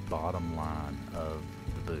bottom line of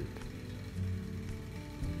the boot.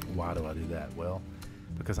 Why do I do that? Well,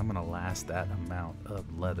 because I'm going to last that amount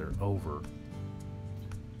of leather over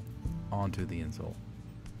onto the insole.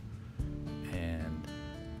 And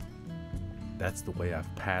that's the way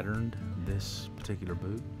I've patterned this particular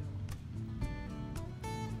boot,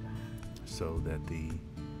 so that the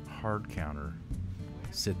hard counter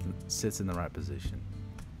sits in the right position,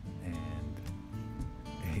 and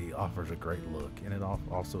it offers a great look, and it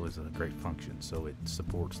also is a great function, so it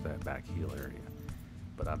supports that back heel area.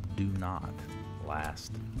 But I do not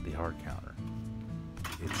last the hard counter.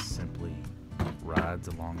 It simply rides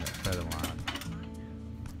along that feather line,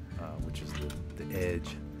 which is the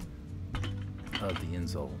edge of the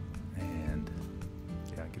insole. And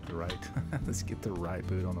yeah, get the right let's get the right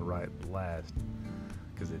boot on the right last,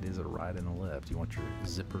 because it is a right and a left. You want your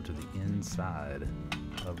zipper to the inside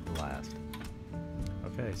of the last.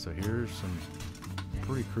 Okay, so here's some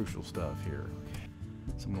pretty crucial stuff here.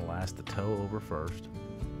 So I'm going to last the toe over first,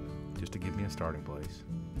 just to give me a starting place.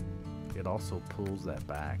 It also pulls that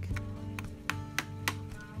back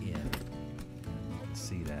in. You can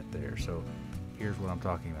see that there. So here's what I'm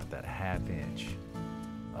talking about, that 1/2 inch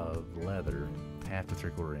of leather, 1/2 to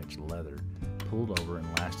 3/4 inch leather, pulled over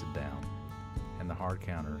and lasted down. And the hard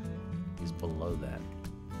counter is below that.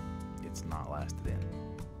 It's not lasted in.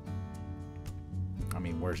 I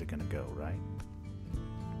mean, where's it gonna go, right?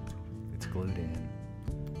 It's glued in.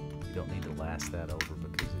 You don't need to last that over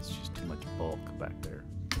because it's just too much bulk back there.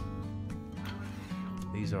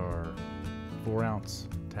 These are 4-ounce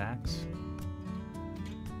tacks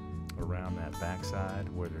around that back side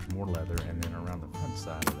where there's more leather, and then around the front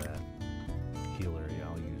side of that heel area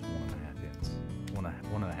I'll use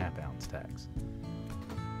 1.5 ounce tacks.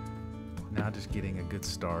 Now just getting a good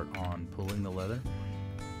start on pulling the leather.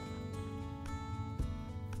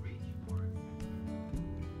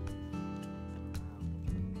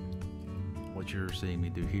 What you're seeing me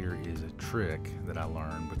do here is a trick that I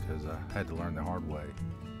learned because I had to learn the hard way,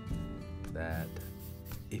 that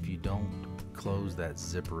if you don't close that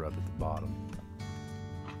zipper up at the bottom,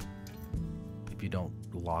 if you don't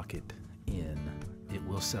lock it in, it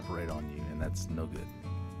will separate on you, and that's no good.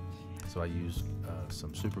 So I used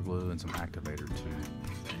some super glue and some activator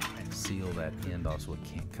to seal that end off so it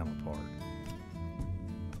can't come apart.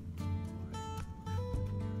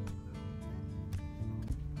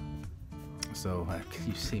 So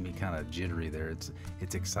you see me kind of jittery there. It's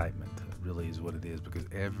excitement, really is what it is, because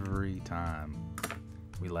every time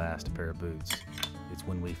we last a pair of boots, it's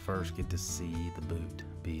when we first get to see the boot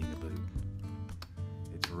being a boot.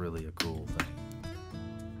 It's really a cool thing.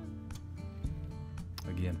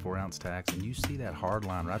 Again, 4-ounce tacks, and you see that hard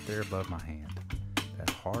line right there above my hand.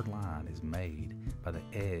 That hard line is made by the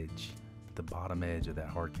edge, the bottom edge of that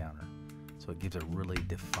hard counter, so it gives a really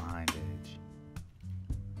defined edge.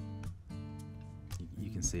 You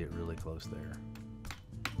can see it really close there.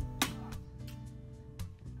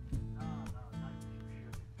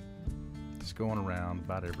 Just going around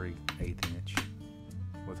about every 1/8 inch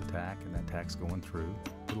with a tack, and that tack's going through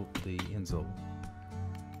the insole,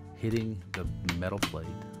 hitting the metal plate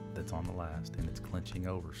that's on the last, and it's clinching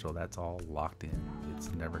over, so that's all locked in.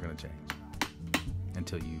 It's never going to change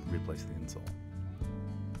until you replace the insole.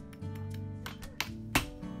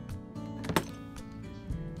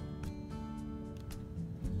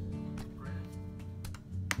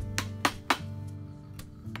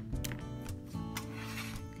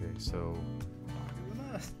 Okay, so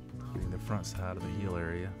getting the front side of the heel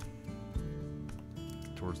area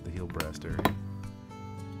towards the heel breast area.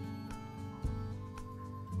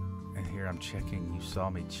 And here I'm checking, you saw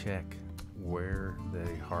me check where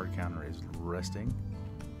the hard counter is resting.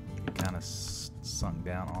 It kind of sunk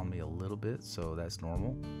down on me a little bit, so that's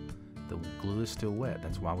normal. The glue is still wet,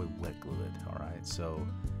 that's why we wet glue it, all right? So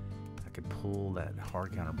I could pull that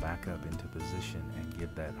hard counter back up into position and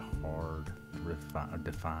give that hard,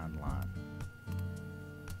 defined line.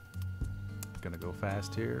 Gonna go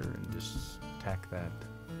fast here and just tack that.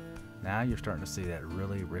 Now you're starting to see that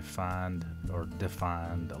really refined or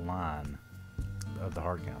defined line of the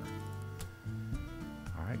hard counter.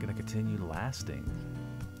 All right, gonna continue lasting,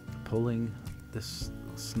 pulling this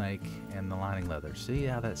snake and the lining leather. See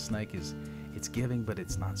how that snake is, it's giving, but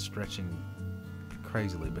it's not stretching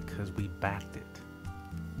crazily because we backed it.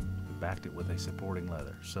 We backed it with a supporting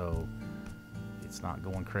leather, so it's not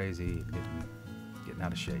going crazy, getting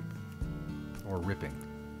out of shape or ripping.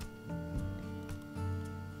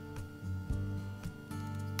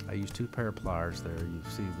 I use 2 pair of pliers there. You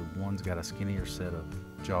see the one's got a skinnier set of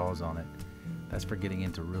jaws on it. That's for getting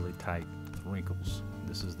into really tight wrinkles.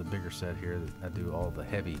 This is the bigger set here that I do all the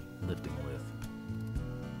heavy lifting with.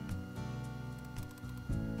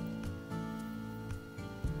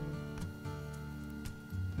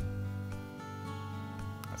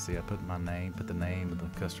 See, I put my name, put the name of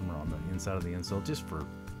the customer on the inside of the insole just for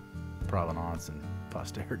provenance and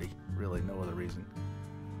posterity. Really, no other reason.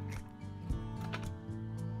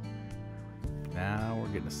 Now we're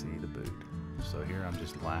getting to see the boot. So here I'm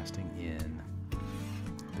just lasting in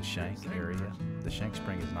the shank area. The shank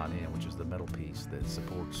spring is not in, which is the metal piece that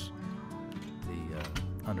supports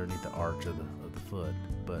the underneath the arch of the foot.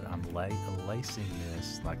 But I'm lacing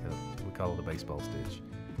this like we call it a baseball stitch.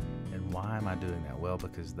 And why am I doing that? Well,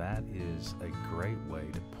 because that is a great way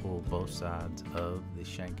to pull both sides of the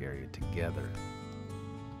shank area together.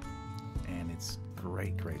 And it's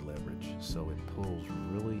great leverage. So it pulls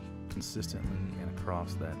really consistently and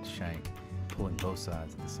across that shank, pulling both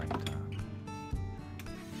sides at the same time.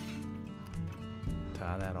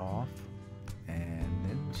 Tie that off, and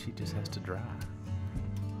then she just has to dry.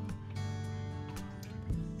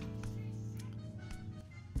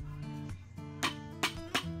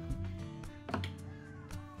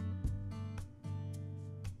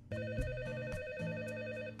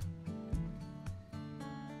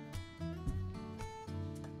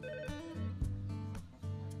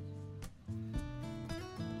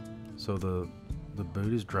 So the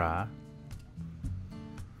boot is dry,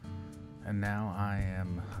 and now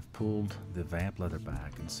I've pulled the Vamp leather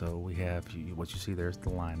back, and so we have what you see there is the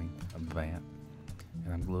lining of the Vamp,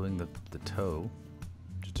 and I'm gluing the toe,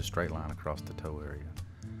 just a straight line across the toe area.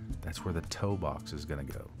 That's where the toe box is going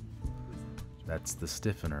to go. That's the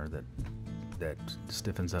stiffener that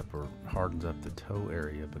stiffens up or hardens up the toe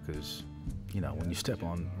area, because when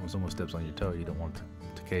someone steps on your toe, you don't want to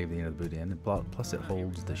cave the end of the boot in. And plus, it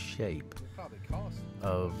holds the shape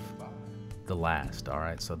of the last. All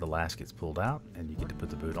right, so the last gets pulled out, and you get to put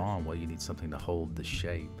the boot on. Well, you need something to hold the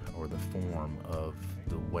shape or the form of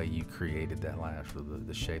the way you created that last, or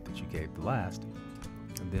the shape that you gave the last.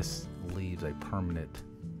 And this leaves a permanent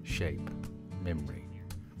shape memory.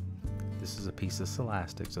 This is a piece of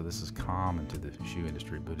celastic, so this is common to the shoe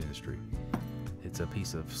industry, boot industry. It's a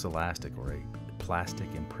piece of celastic or a plastic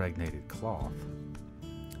impregnated cloth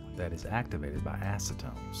that is activated by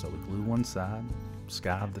acetone. So we glue one side,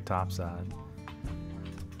 skive the top side,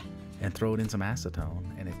 and throw it in some acetone,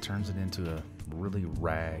 and it turns it into a really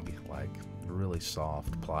like really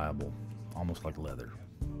soft, pliable, almost like leather.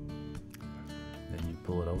 Then you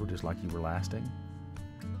pull it over just like you were lasting.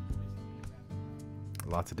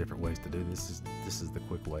 Lots of different ways to do this. This is the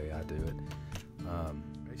quick way I do it.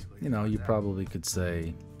 You probably could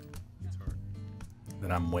say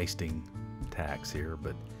that I'm wasting tax here,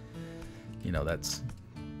 but that's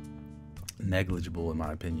negligible in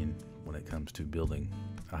my opinion when it comes to building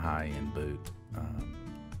a high-end boot.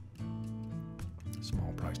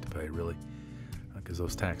 Small price to pay, really, because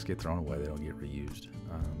those tacks get thrown away, they don't get reused.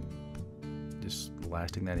 Just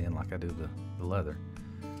lasting that in like I do the leather.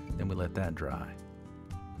 Then we let that dry.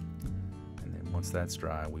 Once that's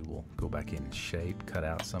dry, we will go back in and shape, cut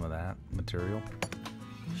out some of that material.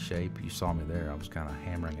 Shape, you saw me there, I was kind of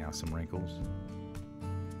hammering out some wrinkles.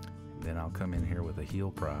 Then I'll come in here with a heel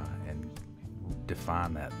pry and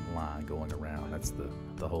define that line going around. That's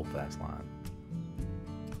the holdfast line.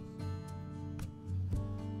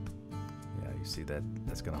 Yeah, you see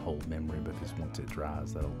that's going to hold memory, because once it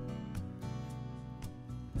dries, that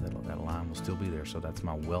line will still be there. So that's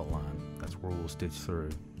my welt line. That's where we'll stitch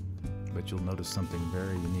through. But you'll notice something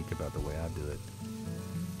very unique about the way I do it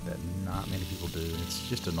that not many people do. It's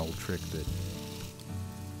just an old trick that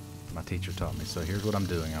my teacher taught me. So here's what I'm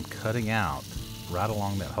doing. I'm cutting out right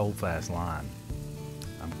along that holdfast line.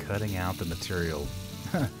 I'm cutting out the material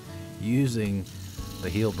using the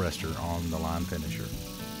heel breaster on the line finisher.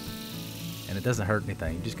 And it doesn't hurt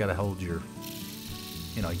anything. You just got to hold your,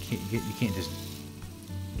 you can't just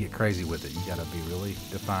get crazy with it. You got to be really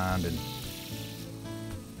defined and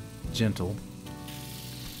gentle,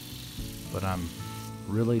 but I'm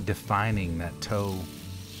really defining that toe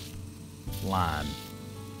line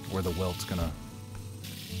where the welt's gonna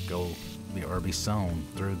go or be sewn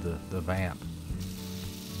through the Vamp.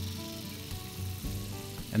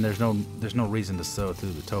 And there's no reason to sew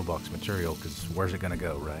through the toe box material, because where's it gonna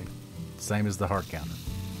go, right? Same as the heart counter.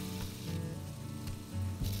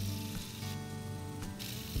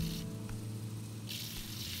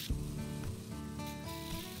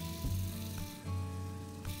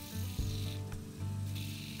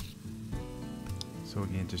 So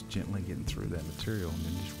again, just gently getting through that material, and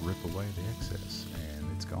then just rip away the excess, and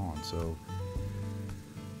it's gone. So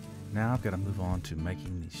now I've got to move on to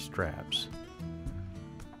making these straps,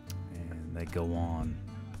 and they go on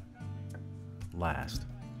last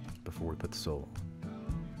before we put the sole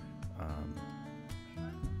on.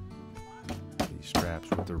 These straps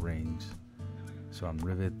with the rings So I'm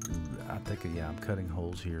I'm cutting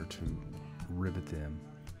holes here to rivet them.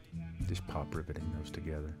 Just pop riveting those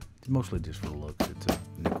together. It's mostly just for looks. It's a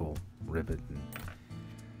nickel rivet and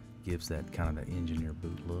gives that kind of an engineer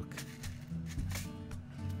boot look.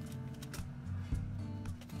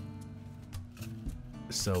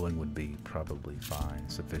 Sewing would be probably fine,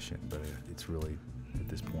 sufficient, but it's really, at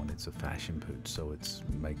this point, it's a fashion boot, so it's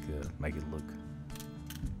make it look,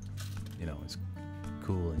 you know, as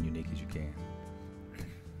cool and unique as you can.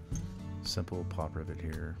 Simple pop rivet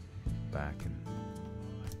here, back and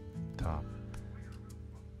top.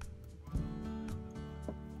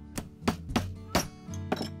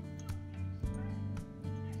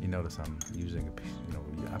 You notice I'm using a piece, you know,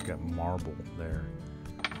 I've got marble there.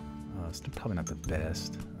 It's probably not the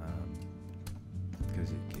best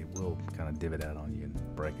because it will kind of divot out on you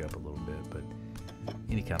and break up a little bit, but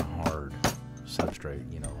any kind of hard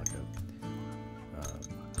substrate, you know, like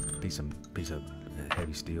a piece of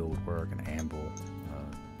heavy steel would work, an anvil,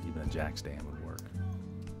 even a jack stand would work.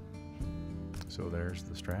 So there's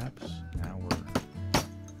the straps. Now we're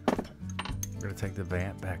going to take the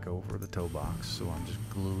vamp back over the toe box. So I'm just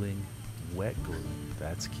gluing, wet gluing,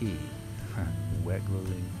 that's key. Wet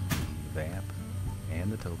gluing the vamp and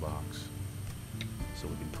the toe box so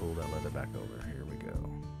we can pull that leather back over. Here we go.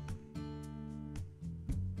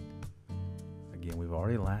 Again, we've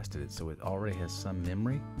already lasted it, so it already has some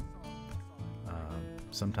memory.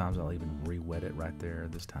 Sometimes I'll even re-wet it right there.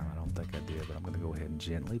 This time I don't think I did, but I'm going to go ahead and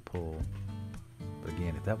gently pull. But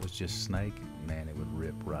again, if that was just snake, man, it would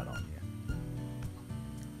rip right on you.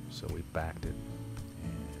 So we backed it,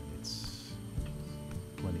 and it's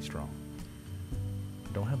plenty strong.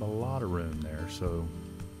 Don't have a lot of room there, so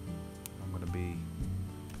I'm going to be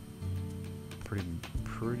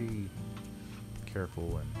pretty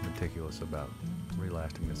careful and meticulous about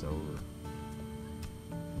relasting this over.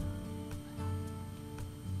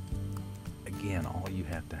 Again, all you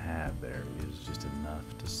have to have there is just enough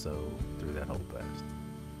to sew through that hole fast.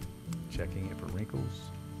 Checking it for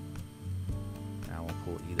wrinkles. Now we'll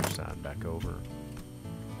pull either side back over.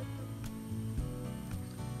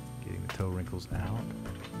 Getting the toe wrinkles out,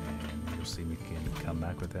 and you'll see me can come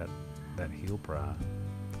back with that heel pry,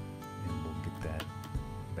 and we'll get that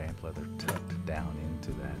vamp leather tucked down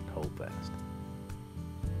into that hole fast.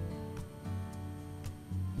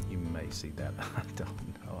 You may see that. I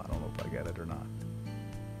don't know. I don't know if I got it or not.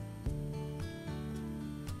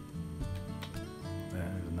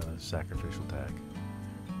 There's another sacrificial tack.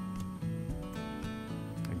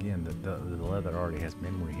 Again, the leather already has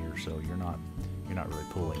memory here, so you're not really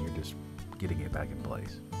pulling. You're just getting it back in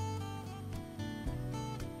place.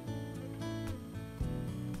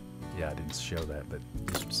 Yeah, I didn't show that, but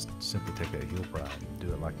just simply take that heel pry and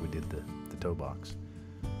do it like we did the toe box.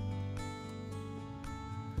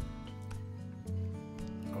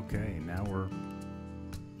 Okay, now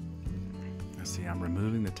let's see, I'm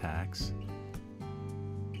removing the tacks.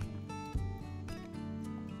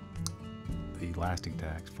 The lasting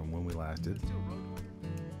tacks from when we lasted.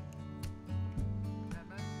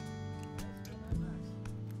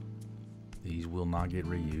 These will not get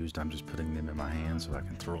reused. I'm just putting them in my hand so I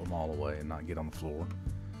can throw them all away and not get on the floor.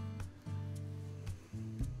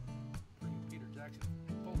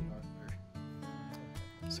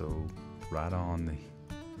 So right on the,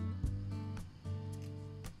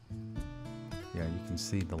 yeah, you can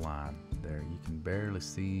see the line there. You can barely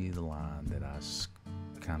see the line that I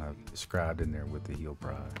kind of scribed in there with the heel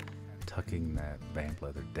pry, tucking that vamp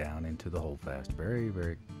leather down into the hole fast. Very,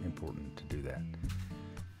 very important to do that.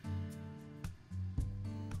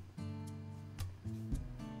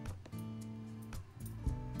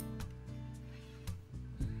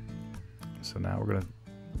 So now we're going to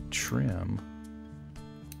trim.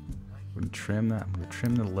 We're going to trim that. I'm going to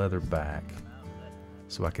trim the leather back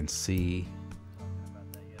so I can see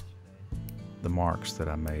the marks that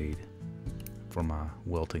I made for my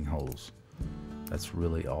welting holes. That's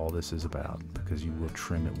really all this is about, because you will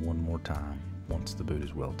trim it one more time once the boot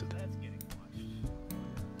is welted.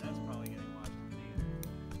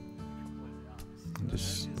 And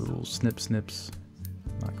just little snips,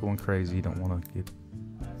 not going crazy. You don't want to get.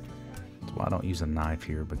 That's why I don't use a knife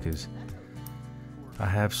here, because I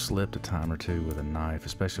have slipped a time or two with a knife,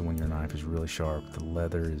 especially when your knife is really sharp. The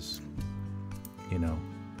leather is, you know,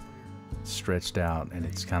 stretched out and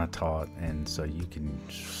it's kind of taut, and so you can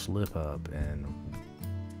slip up and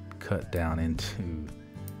cut down into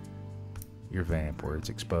your vamp where it's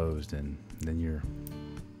exposed, and then you're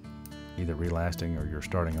either relasting or you're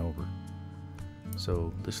starting over.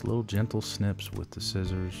 So this little gentle snips with the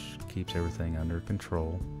scissors keeps everything under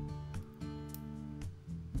control.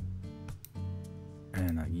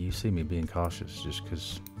 And you see me being cautious just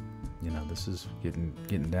because, you know, this is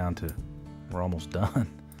getting down to, we're almost done.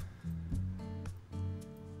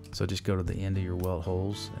 So just go to the end of your welt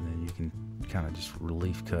holes, and then you can kind of just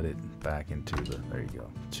relief cut it back into the, there you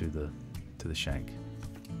go, to the shank.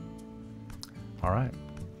 All right,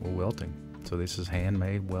 we're welting. So this is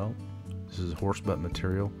handmade welt. This is horse butt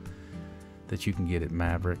material that you can get at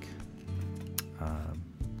Maverick.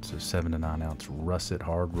 It's a 7 to 9 ounce russet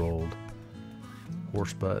hard rolled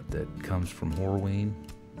horse butt that comes from Horween.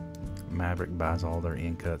 Maverick buys all their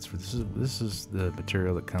end cuts for this is the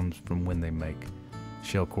material that comes from when they make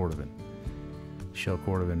shell cordovan. Shell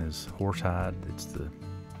cordovan is horsehide. It's the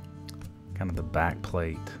kind of the back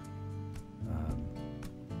plate.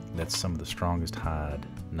 That's some of the strongest hide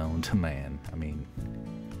known to man. I mean,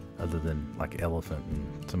 other than like elephant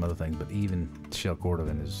and some other things, but even shell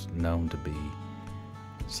cordovan is known to be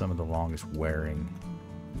some of the longest wearing,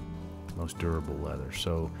 most durable leather.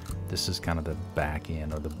 So this is kind of the back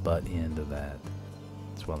end or the butt end of that.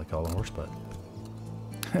 That's why they call it horse butt.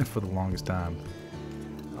 And for the longest time,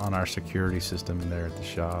 on our security system in there at the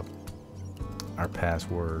shop, our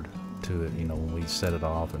password to it, you know, when we set it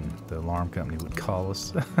off and the alarm company would call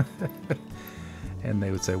us and they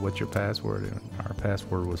would say, "What's your password?" And our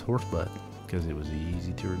password was horse butt because it was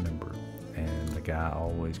easy to remember, and the guy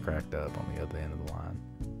always cracked up on the other end of the line.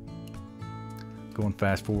 Going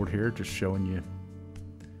fast forward here, just showing you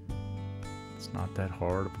it's not that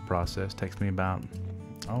hard of a process. Takes me about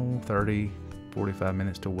 30-45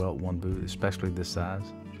 minutes to welt one boot, especially this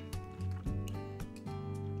size.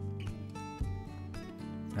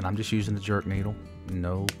 And I'm just using the jerk needle,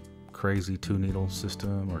 no crazy 2-needle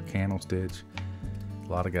system or candle stitch. A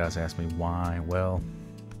lot of guys ask me why. Well,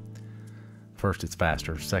 first, it's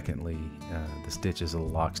faster. Secondly, the stitch is a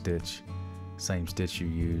lock stitch, same stitch you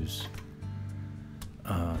use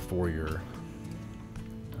for your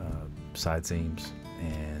side seams,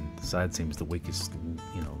 and the side seam is the weakest,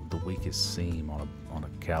 you know, the weakest seam on a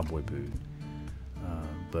cowboy boot.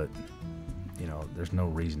 But you know, there's no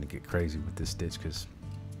reason to get crazy with this stitch because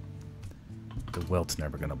the welt's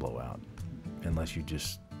never going to blow out unless you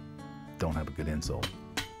just don't have a good insole.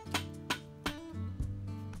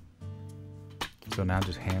 So now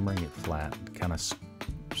just hammering it flat, kind of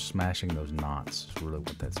smashing those knots is really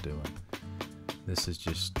what that's doing. This is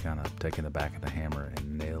just kind of taking the back of the hammer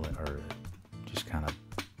and nailing, or just kind of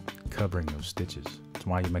covering those stitches. That's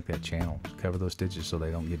why you make that channel. Cover those stitches so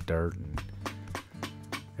they don't get dirt and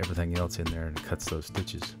everything else in there, and it cuts those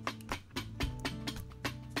stitches.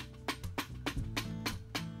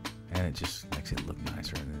 And it just makes it look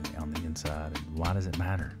nicer on the inside. And why does it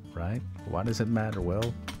matter, right? Why does it matter?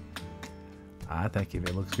 Well, I think if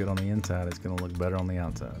it looks good on the inside, it's going to look better on the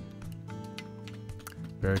outside.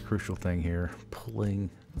 Very crucial thing here, pulling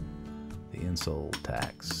the insole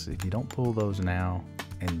tacks. If you don't pull those now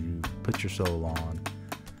and you put your sole on,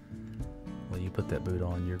 when you put that boot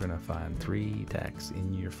on, you're going to find 3 tacks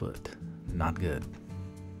in your foot. Not good.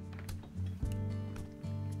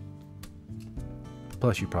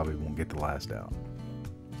 Plus, you probably won't get the last out.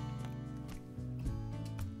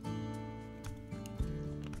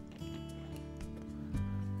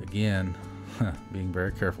 Again, being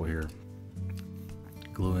very careful here,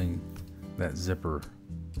 gluing that zipper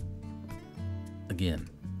again.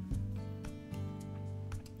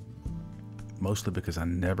 Mostly because I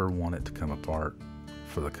never want it to come apart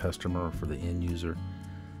for the customer or for the end user,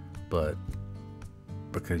 but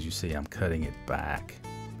because you see I'm cutting it back,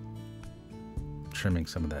 trimming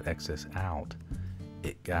some of that excess out,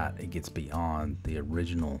 it gets beyond the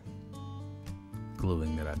original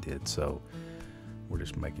gluing that I did. So we're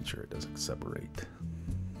just making sure it doesn't separate.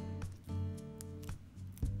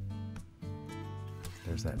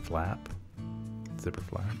 There's that flap, zipper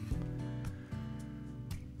flap.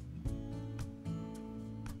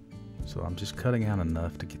 So I'm just cutting out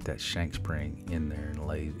enough to get that shank spring in there,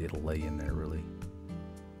 and it'll lay in there really,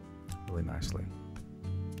 really nicely.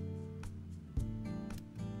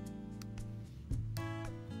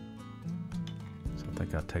 So I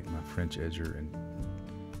think I'll take my French edger and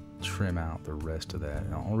trim out the rest of that.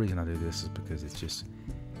 And the only reason I do this is because it's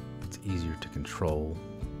easier to control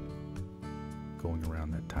going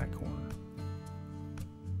around that tight corner.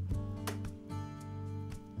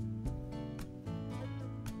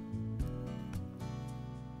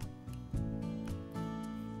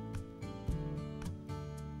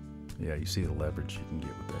 Yeah, you see the leverage you can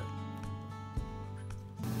get with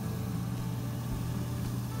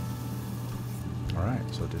that. All right,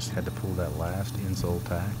 so just had to pull that last insole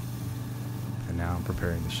tack, and now I'm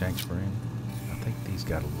preparing the shank spring. I think these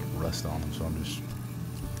got a little rust on them, so I'm just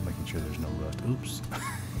making sure there's no rust. Oops.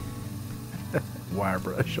 wire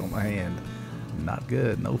brush on my hand. Not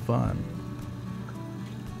good, no fun.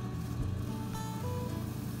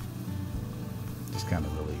 Just kind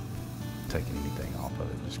of really taking anything off of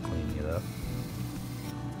it, just cleaning it up.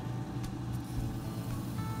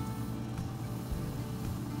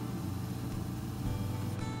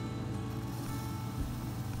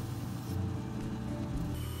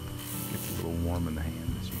 Gets a little warm in the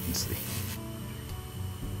hand, as you can see.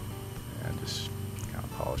 Yeah, just kind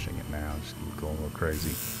of polishing it now, just going a little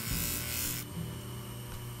crazy.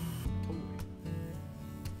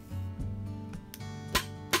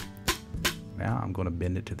 Now I'm going to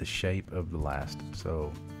bend it to the shape of the last.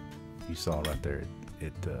 So you saw right there,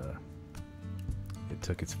 it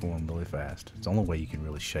took its form really fast. It's the only way you can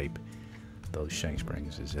really shape those shank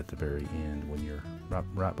springs is at the very end when you're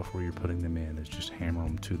right before you're putting them in. Is just hammer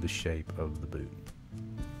them to the shape of the boot.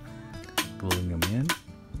 Gluing them in.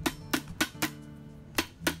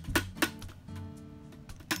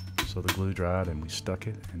 So the glue dried and we stuck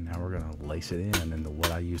it, and now we're going to lace it in. And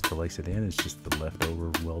what I use to lace it in is just the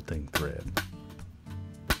leftover welting thread.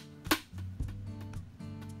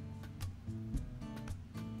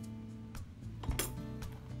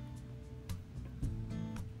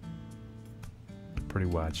 Pretty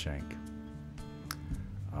wide shank.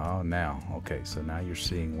 Oh, now, okay, so now you're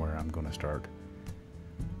seeing where I'm going to start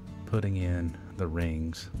putting in the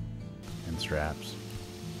rings and straps,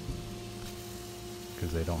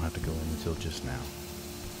 because they don't have to go in until just now.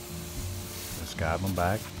 Let's skive them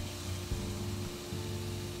back.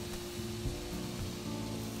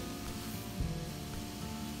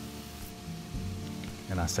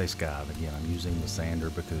 And I say skive again, I'm using the sander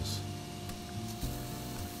because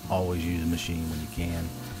always use a machine when you can.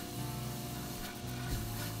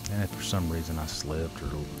 And if for some reason I slipped or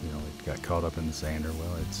it got caught up in the sander,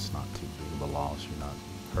 well, it's not too big of a loss. You're not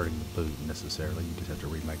hurting the boot necessarily. You just have to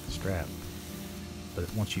remake the strap.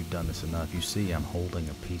 But once you've done this enough, you see I'm holding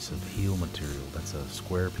a piece of heel material. That's a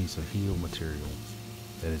square piece of heel material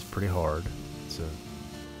that is pretty hard. It's a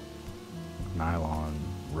nylon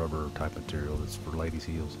rubber type material that's for ladies'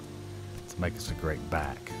 heels. It makes a great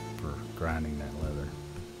back for grinding that leather.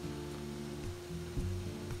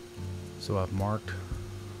 So I've marked,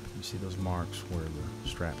 you see those marks where the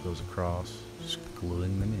strap goes across, just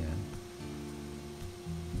gluing them in.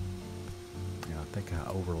 And I think I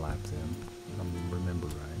overlapped them, if I remember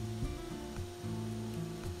right.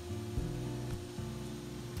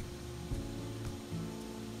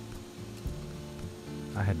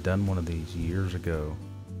 I had done one of these years ago.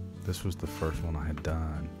 This was the first one I had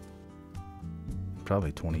done,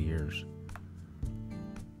 probably 20 years.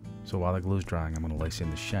 So while the glue's drying, I'm going to lace in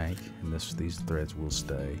the shank, and these threads will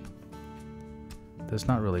stay. That's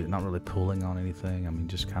not really pulling on anything. I mean,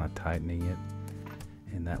 just kind of tightening it,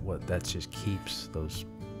 and that just keeps the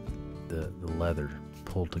leather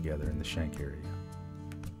pulled together in the shank area.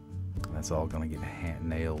 And that's all going to get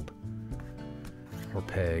nailed or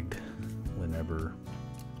pegged whenever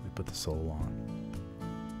we put the sole on.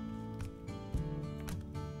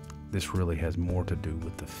 This really has more to do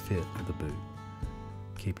with the fit of the boot,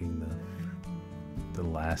 keeping the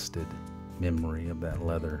lasted memory of that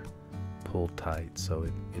leather pulled tight so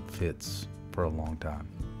it fits for a long time.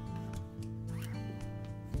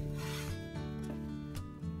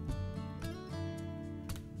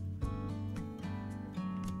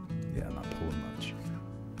 Yeah, I'm not pulling much.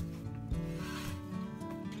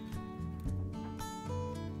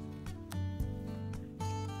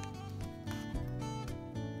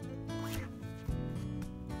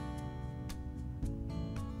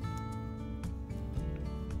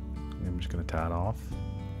 I'm just going to tie it off.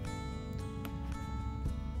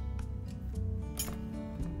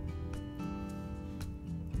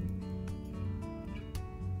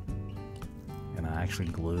 And I actually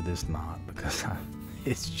glue this knot because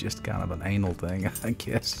it's just kind of an anal thing, I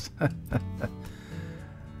guess.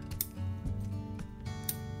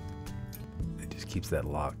 It just keeps that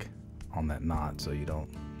lock on that knot so you don't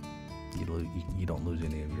lose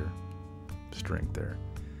any of your strength there.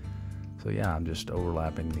 So yeah, I'm just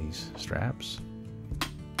overlapping these straps,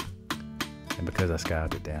 and because I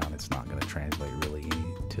skived it down, it's not going to translate really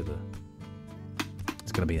to the,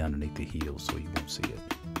 it's going to be underneath the heel so you won't see it.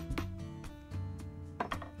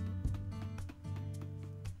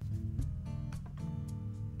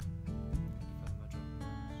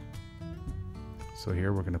 So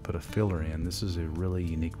here we're going to put a filler in. This is a really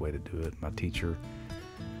unique way to do it. My teacher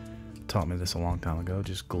taught me this a long time ago.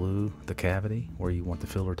 Just glue the cavity where you want the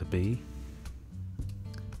filler to be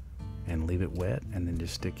and leave it wet, and then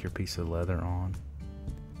just stick your piece of leather on,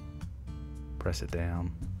 press it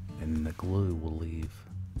down, and the glue will leave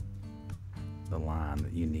the line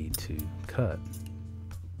that you need to cut.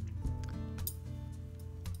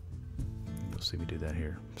 You'll see me do that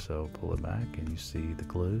here. So pull it back and you see the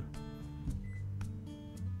glue.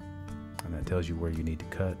 And that tells you where you need to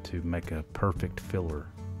cut to make a perfect filler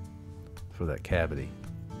for that cavity.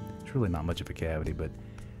 It's really not much of a cavity, but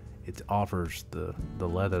it offers the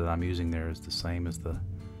leather that I'm using there is the same as the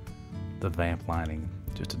Vamp lining,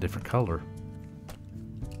 just a different color.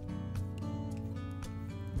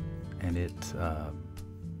 And it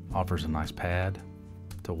offers a nice pad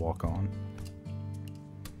to walk on.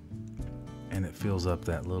 And it fills up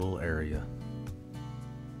that little area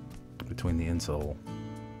between the insole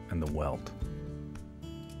and the welt.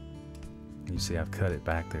 And you see I've cut it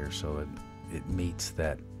back there so it meets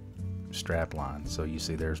that strap line. So you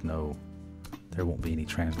see there won't be any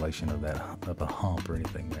translation of a hump or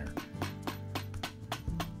anything there.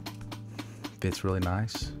 Fits really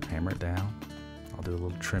nice. Hammer it down. I'll do a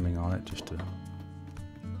little trimming on it just to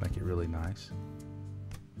make it really nice.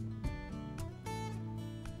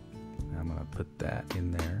 Now I'm going to put that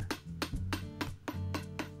in there.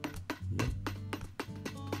 Yep.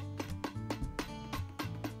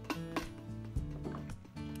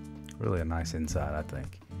 Really a nice inside, I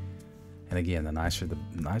think. And again,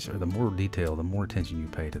 the more detail, the more attention you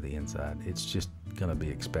pay to the inside, it's just going to be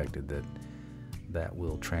expected that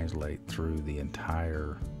will translate through the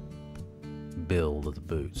entire build of the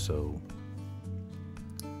boot. So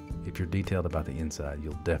if you're detailed about the inside,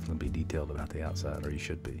 you'll definitely be detailed about the outside, or you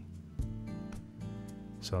should be.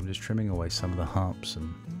 So I'm just trimming away some of the humps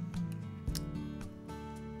and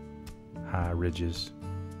high ridges.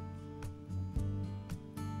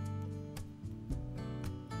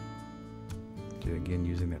 Again,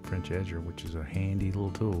 using that French edger, which is a handy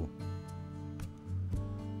little tool.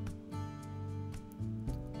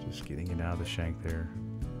 Just getting it out of the shank there.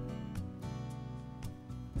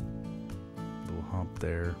 Little hump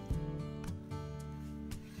there.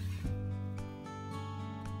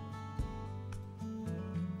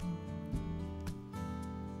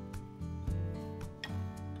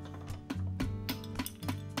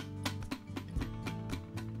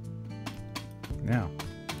 Now,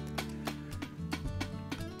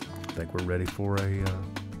 I think we're ready for an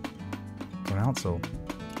outsole.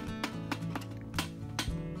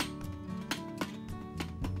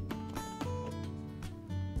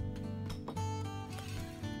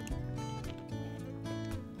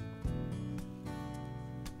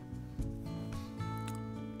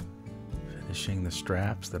 Finishing the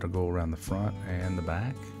straps that'll go around the front and the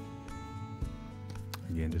back.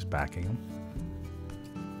 Again, just backing them.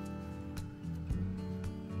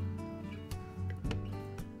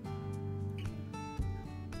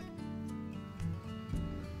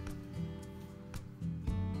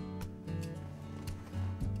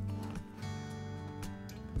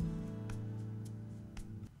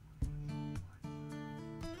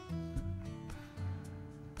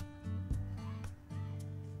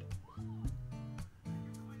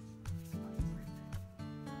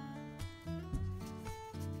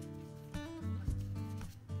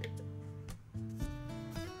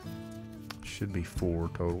 Should be 4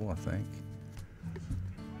 total, I think.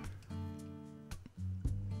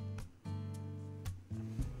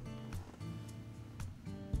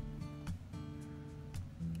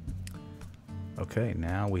 Okay,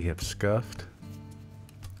 now we have scuffed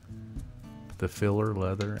the filler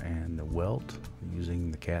leather and the welt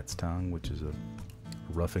using the cat's tongue, which is a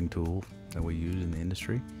roughing tool that we use in the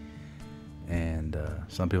industry. And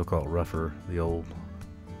some people call it rougher. The old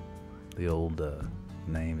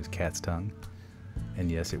name is cat's tongue. And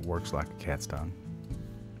yes, it works like a cat's tongue.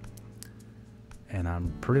 And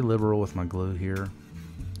I'm pretty liberal with my glue here.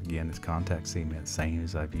 Again, it's contact cement, same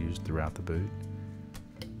as I've used throughout the boot.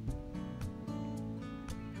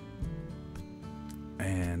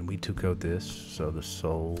 And we two-coat this so the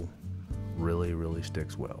sole really, really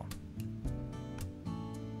sticks well.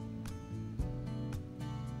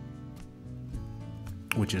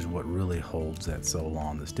 Which is what really holds that sole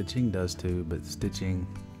on. The stitching does too, but the stitching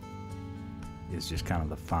is just kind of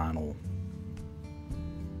the final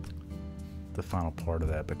part of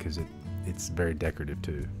that, because it's very decorative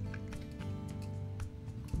too.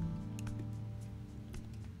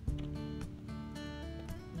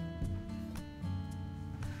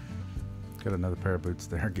 Got another pair of boots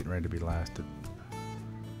there getting ready to be lasted.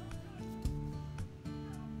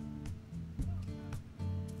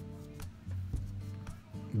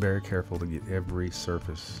 Very careful to get every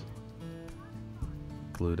surface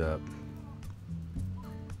glued up.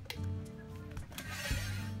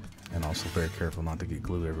 And also very careful not to get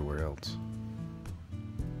glue everywhere else.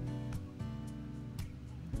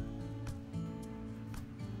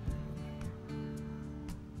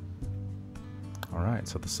 Alright,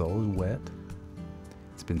 so the sole is wet.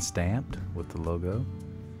 It's been stamped with the logo.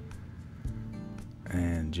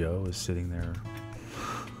 And Joe is sitting there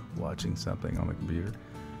watching something on the computer.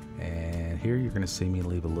 And here you're going to see me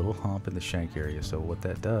leave a little hump in the shank area. So what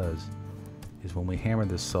that does is when we hammer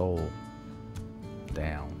this sole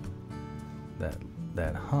down,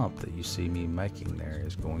 that hump that you see me making there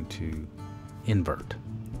is going to invert.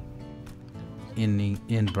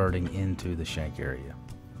 Inverting into the shank area.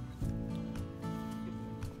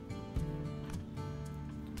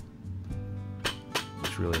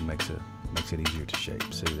 Which really makes it easier to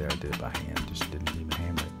shape. See there, I did it by hand, just didn't even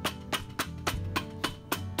hammer it.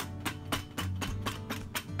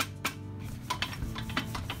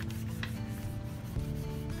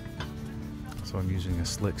 So I'm using a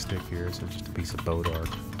slick stick here, so just a piece of bow bark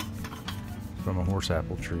from a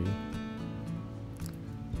horseapple tree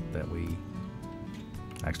that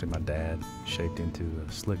actually my dad shaped into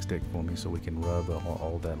a slick stick for me so we can rub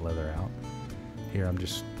all that leather out. Here I'm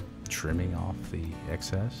just trimming off the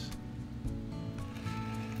excess.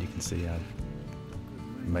 You can see I've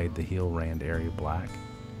made the heel rand area black.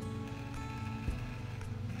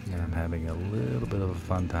 And I'm having a little bit of a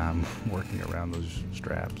fun time working around those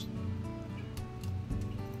straps.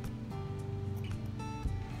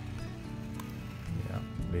 Yeah,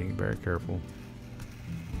 being very careful.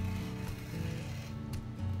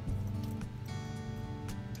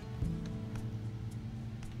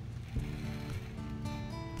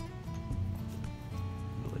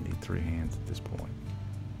 Really need 3 hands at this point.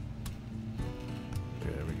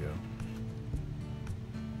 There we go.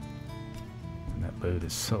 And that boot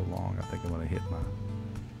is so long, I think I'm going to hit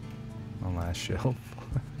my last shelf.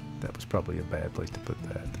 That was probably a bad place to put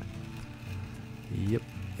that. Yep,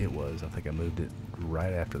 it was. I think I moved it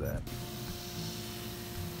right after that.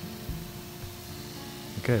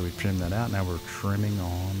 Okay, we've trimmed that out. Now we're trimming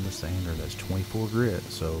on the sander. That's 24 grit,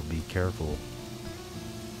 so be careful.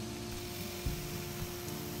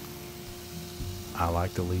 I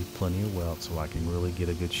like to leave plenty of welt so I can really get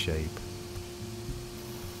a good shape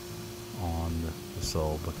on the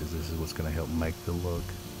sole, because this is what's going to help make the look.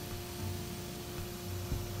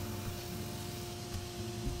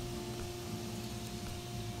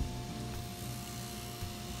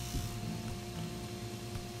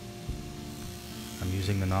 I'm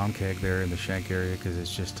using the non-keg there in the shank area because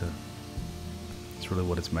it's really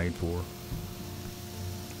what it's made for.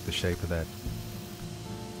 The shape of that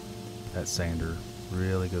sander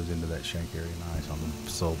really goes into that shank area nice on the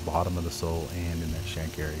sole, bottom of the sole, and in that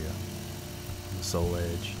shank area, the sole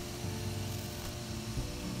edge.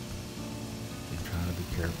 You're trying to be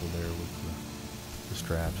careful there with the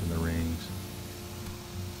straps and the rings.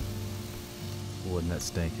 Wouldn't that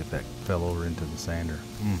stink if that fell over into the sander?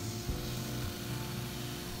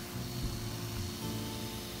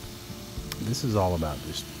 This is all about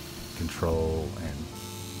just control and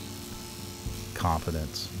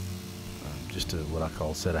confidence. Just what I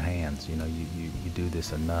call a set of hands. You know, you do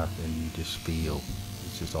this enough and you just feel.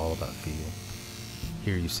 It's just all about feel.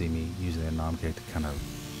 Here you see me using a non-keg to kind of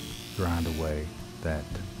grind away that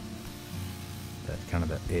kind of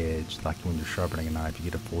the edge, like when you're sharpening a knife, you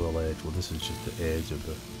get a foil edge. Well, this is just the edge of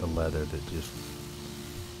the leather that just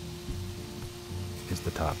is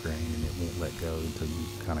the top grain, and it won't let go until you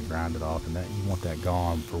kind of grind it off. And that you want that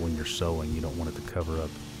gone for when you're sewing. You don't want it to cover up,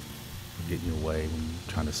 get in your way when you're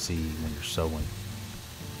trying to see when you're sewing.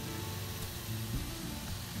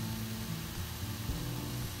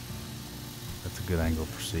 That's a good angle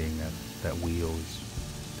for seeing that wheel is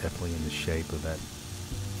definitely in the shape of that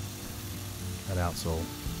outsole.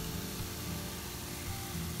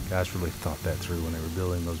 Guys really thought that through when they were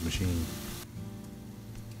building those machines.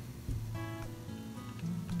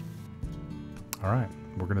 Alright,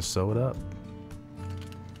 we're going to sew it up.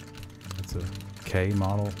 It's a K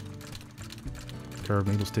model curved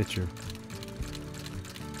needle stitcher.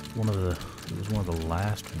 It was one of the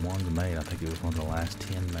last ones made. I think it was one of the last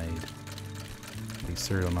 10 made. The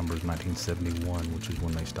serial number is 1971, which is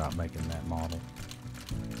when they stopped making that model.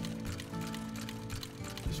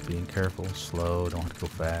 Just being careful, slow, don't have to go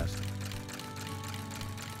fast.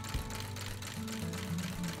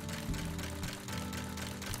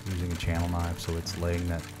 Using a channel knife so it's laying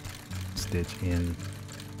that stitch in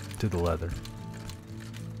to the leather.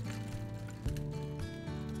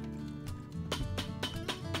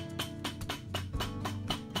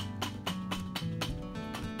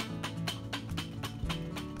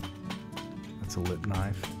 That's a lip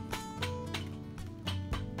knife.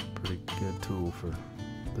 Pretty good tool for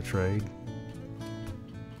the trade.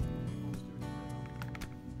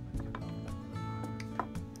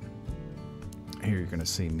 Here you're going to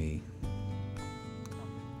see me.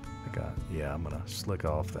 I got yeah, I'm gonna slick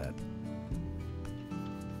off that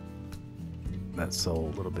sole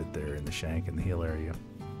a little bit there in the shank and the heel area,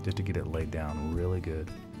 just to get it laid down really good.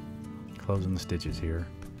 Closing the stitches here.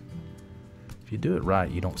 If you do it right,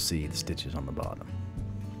 you don't see the stitches on the bottom.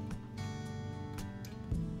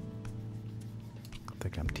 I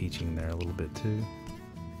think I'm teaching there a little bit too.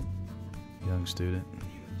 Young student.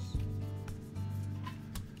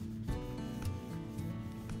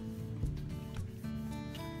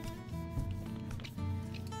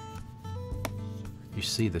 You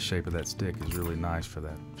see the shape of that stick is really nice for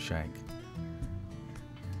that shank.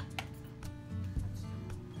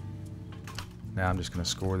 Now I'm just going to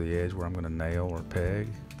score the edge where I'm going to nail or peg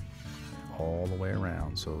all the way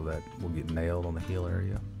around, so that will get nailed on the heel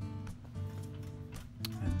area.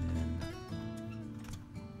 And then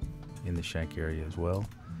in the shank area as well,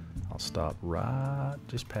 I'll stop right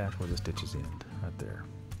just past where the stitches end, right there.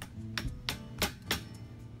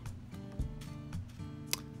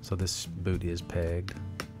 So this boot is pegged.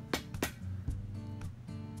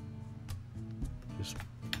 Just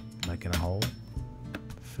making a hole,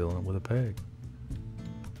 filling it with a peg.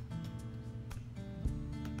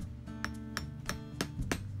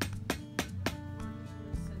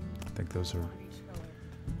 I think those are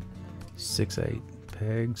 6/8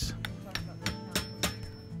 pegs.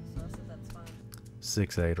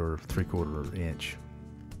 6/8 or 3/4 inch.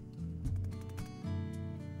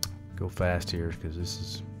 Go fast here because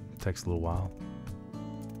this takes a little while.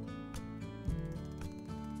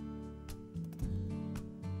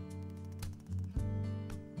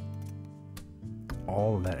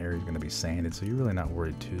 All of that area is going to be sanded, so you're really not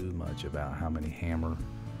worried too much about how many hammer,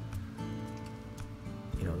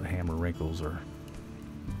 the hammer wrinkles or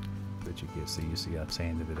that you get. So you see I've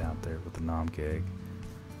sanded it out there with the nom keg.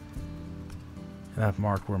 And I've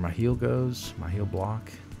marked where my heel goes, my heel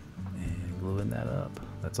block, and gluing that up.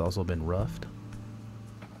 That's also been roughed.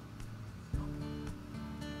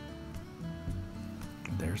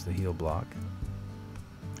 There's the heel block.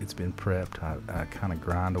 It's been prepped. I kind of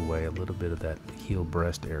grind away a little bit of that heel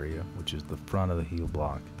breast area, which is the front of the heel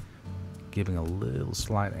block, giving a little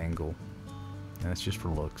slight angle, and that's just for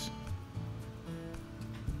looks.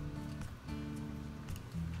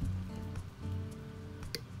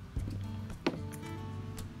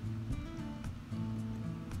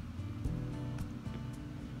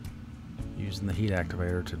 Using the heat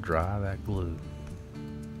activator to dry that glue.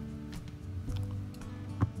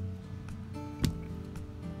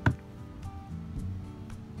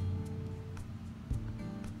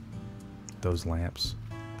 Those lamps,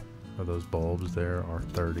 or those bulbs there, are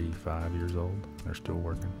 35 years old. They're still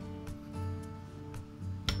working.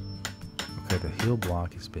 Okay, the heel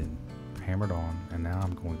block has been hammered on, and now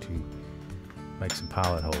I'm going to make some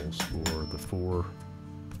pilot holes for the 4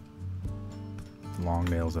 long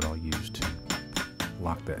nails that I'll use to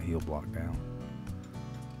lock that heel block down.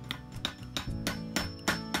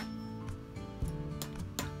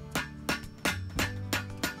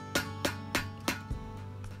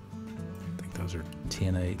 I think those are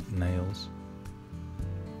 10/8 nails.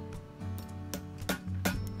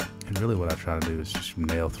 And really what I try to do is just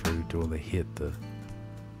nail through till they hit the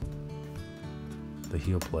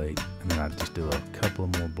heel plate, and then I just do a couple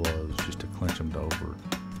of more blows just to clinch them over,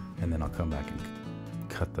 and then I'll come back and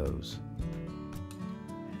cut those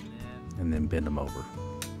and then bend them over.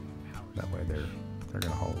 That way they're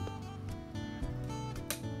gonna hold.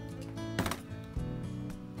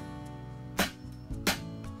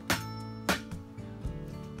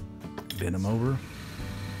 Bend them over.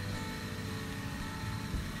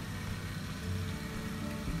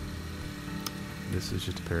 This is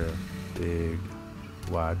just a pair of big,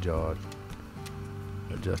 wide-jawed,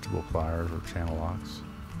 adjustable pliers or channel locks.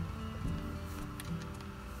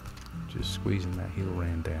 Just squeezing that heel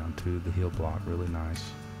ram down to the heel block really nice.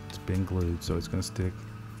 It's been glued, so it's going to stick.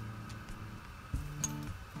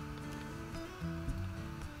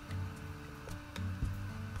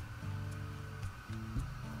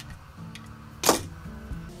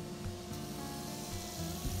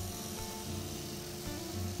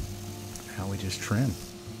 Now we just trim.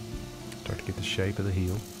 Start to get the shape of the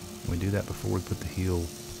heel. We do that before we put the heel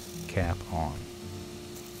cap on.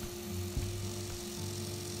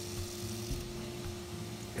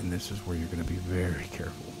 And this is where you're going to be very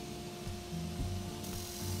careful.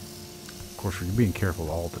 Of course, you're being careful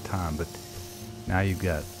all the time, but now you've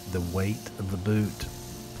got the weight of the boot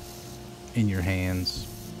in your hands.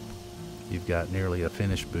 You've got nearly a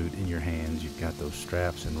finished boot in your hands. You've got those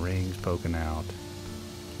straps and rings poking out,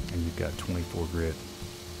 and you've got 24 grit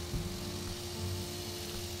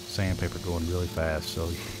sandpaper going really fast, so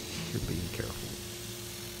you're being careful.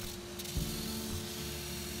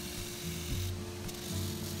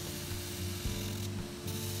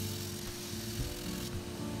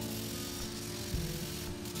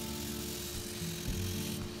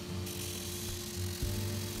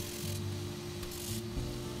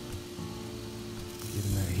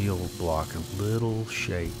 heel block a little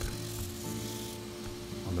shape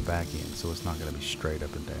on the back end, so it's not going to be straight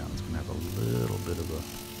up and down. It's going to have a little bit of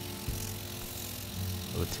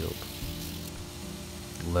a tilt.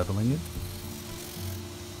 Leveling it.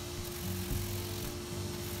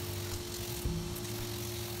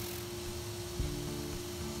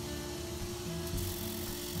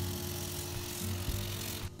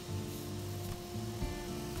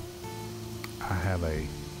 I have a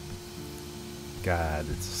guide.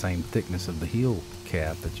 It's the same thickness of the heel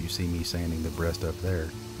cap that you see me sanding the breast up there,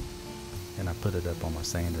 and I put it up on my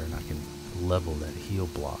sander, and I can level that heel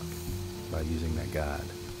block by using that guide.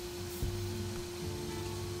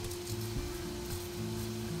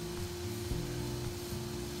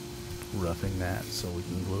 Roughing that so we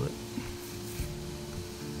can glue it.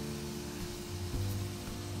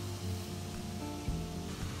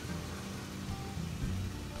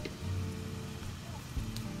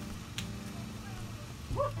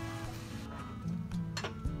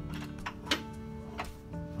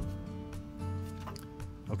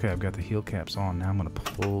 Okay, I've got the heel caps on. Now I'm going to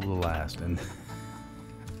pull the last, and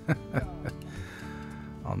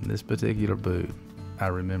on this particular boot, I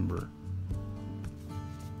remember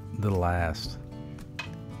the last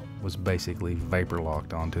was basically vapor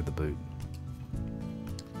locked onto the boot.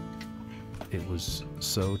 It was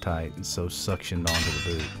so tight and so suctioned onto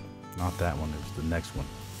the boot. Not that one, it was the next one.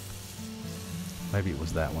 Maybe it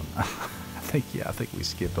was that one. I think we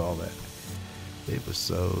skipped all that. It was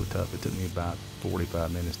so tough. It took me about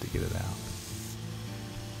 45 minutes to get it out.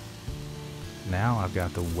 Now I've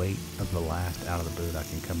got the weight of the last out of the boot. I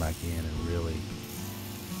can come back in and really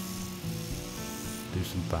do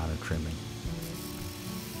some finer trimming.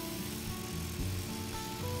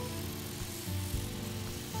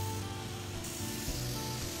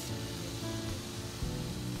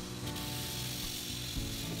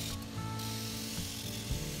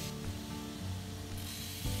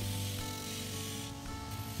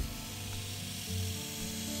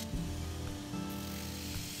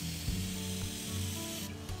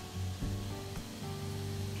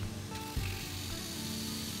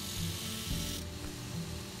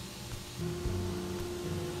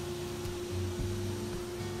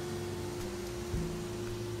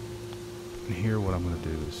 And here what I'm going to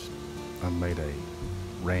do is I've made a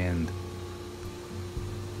rand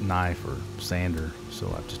knife or sander,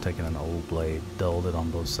 so I've just taken an old blade, dulled it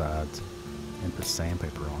on both sides, and put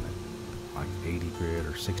sandpaper on it, like 80 grit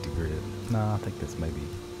or 60 grit. No, I think that's maybe,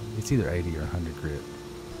 it's either 80 or 100 grit.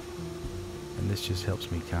 And this just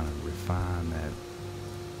helps me kind of refine that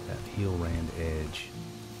heel rand edge,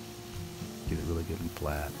 get it really good and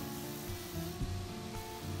flat.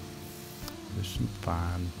 There's some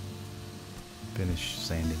fine finish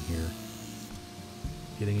sanding here,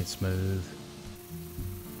 getting it smooth,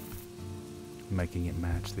 making it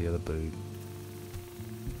match the other boot.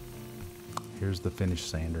 Here's the finish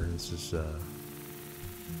sander. This is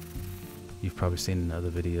you've probably seen in other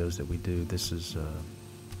videos that we do. This is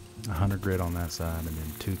 100 grit on that side and then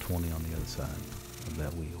 220 on the other side of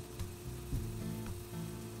that wheel.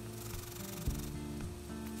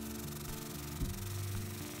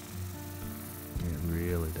 And it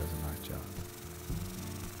really does a nice job.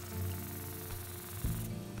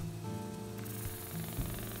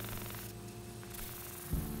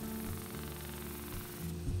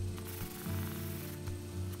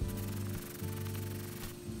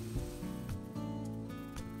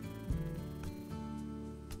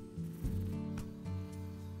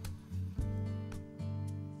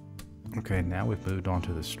 Okay, now we've moved on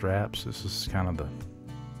to the straps. This is kind of the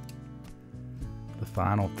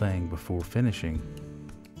final thing before finishing,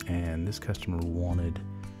 and this customer wanted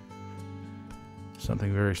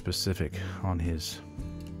something very specific on his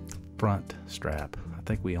front strap. I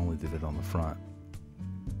think we only did it on the front,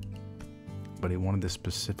 but he wanted this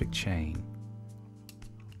specific chain.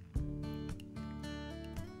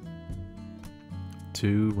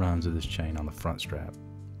 2 runs of this chain on the front strap.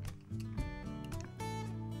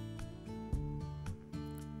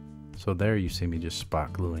 So there you see me just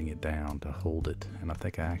spot gluing it down to hold it, and I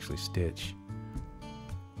think I actually stitch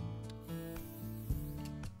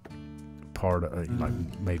part of like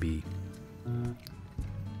maybe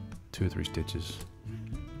 2 or 3 stitches.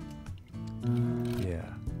 Yeah,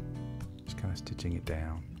 just kind of stitching it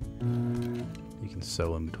down. You can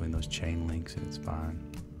sew in between those chain links and it's fine.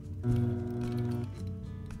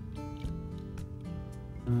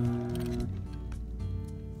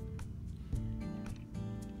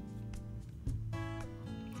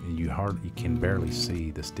 And you can barely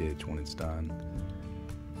see the stitch when it's done.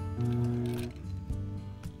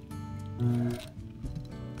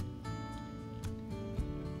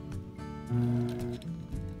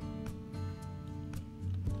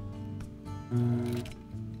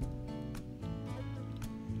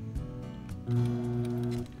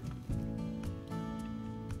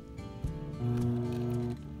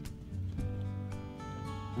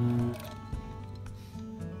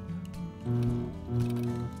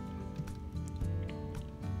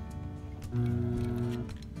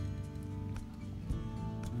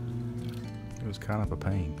 was kind of a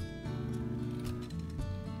pain.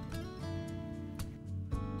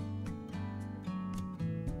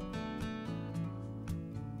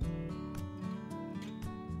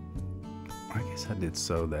 I guess I did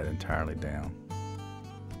sew that entirely down.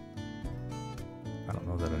 I don't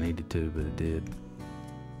know that I needed to, but it did.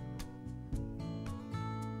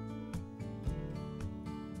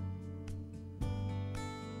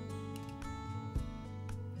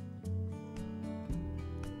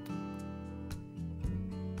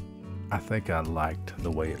 I think I liked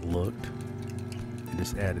the way it looked. It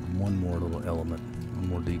just added one more little element, one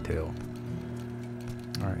more detail.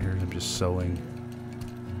 Alright, here I'm just sewing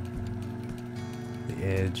the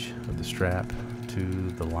edge of the strap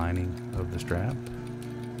to the lining of the strap.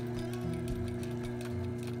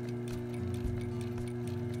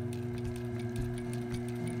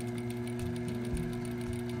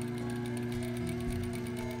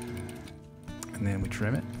 And then we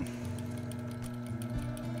trim it.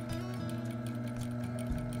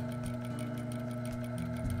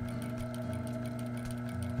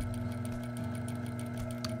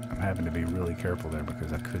 Having to be really careful there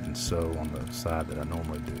because I couldn't sew on the side that I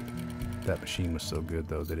normally do. That machine was so good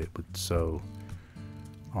though that it would sew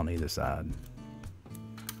on either side.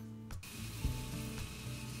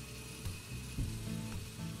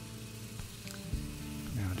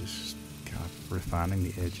 Now just kind of refining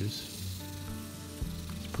the edges.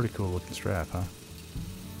 It's a pretty cool looking strap, huh?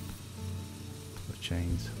 With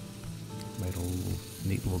chains. Made a little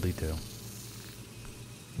neat little detail.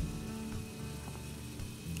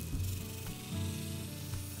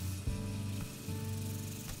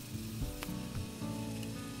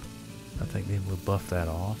 I think then we'll buff that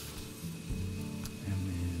off and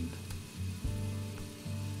then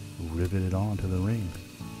rivet it onto the ring.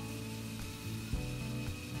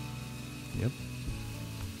 Yep.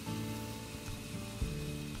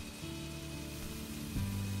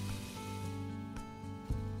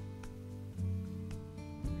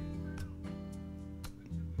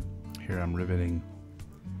 Here I'm riveting.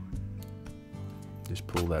 Just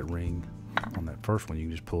pull that ring. On that first one, you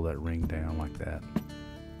can just pull that ring down like that.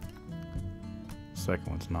 Second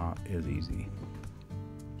one's not as easy.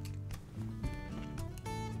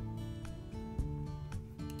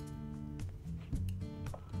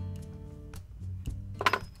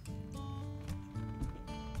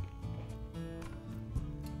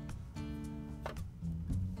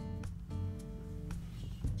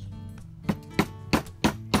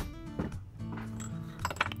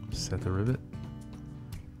 Set the rivet.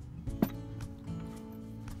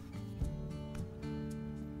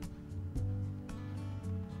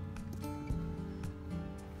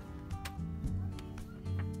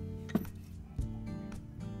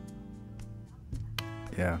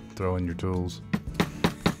 Yeah, throw in your tools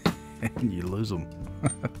and you lose them.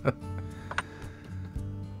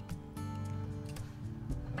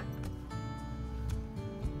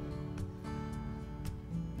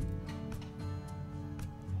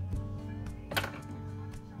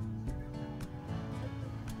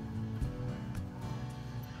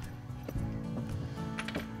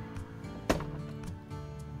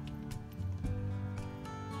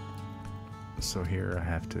 So here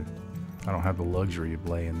I don't have the luxury of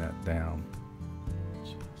laying that down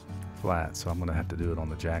flat, so I'm going to have to do it on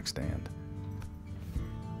the jack stand.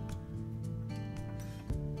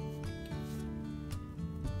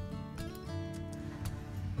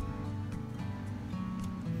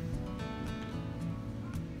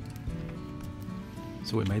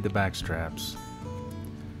 So we made the back straps,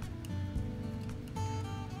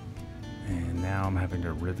 and now I'm having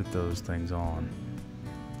to rivet those things on.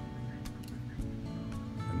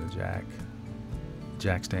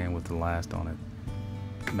 Jack stand with the last on it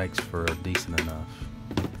makes for a decent enough,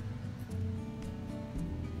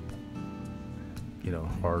 you know,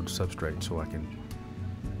 hard substrate so I can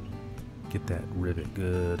get that rivet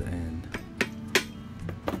good and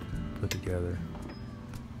put together.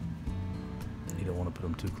 You don't want to put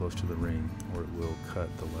them too close to the ring or it will cut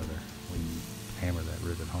the leather when you hammer that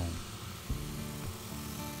rivet home.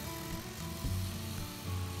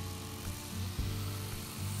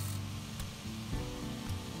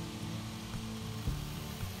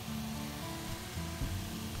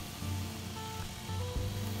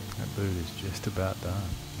 Boot is just about done.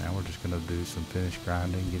 Now we're just going to do some finish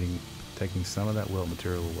grinding, taking some of that welt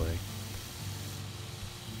material away.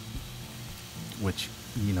 Which,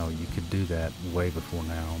 you know, you could do that way before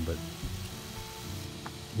now, but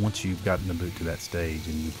once you've gotten the boot to that stage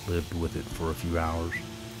and you've lived with it for a few hours,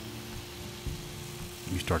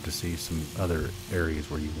 you start to see some other areas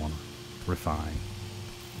where you want to refine.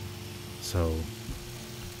 So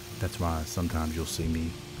that's why sometimes you'll see me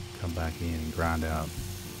come back in and grind out,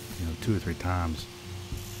 2 or 3 times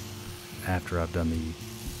after I've done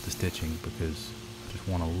the stitching, because I just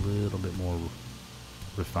want a little bit more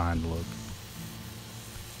refined look.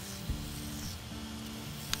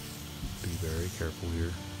 Be very careful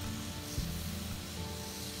here.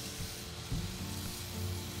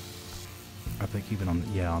 I think even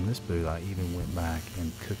on this boot, I even went back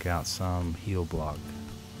and took out some heel block.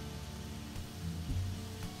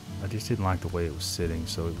 I just didn't like the way it was sitting,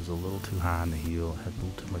 so it was a little too high in the heel, had a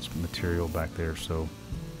little too much material back there, so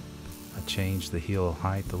I changed the heel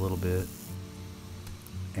height a little bit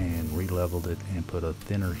and re-leveled it and put a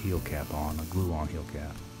thinner heel cap on, a glue-on heel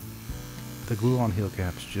cap. The glue-on heel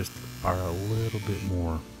caps just are a little bit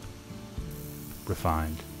more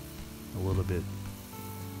refined, a little bit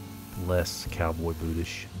less cowboy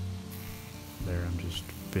bootish. There, I'm just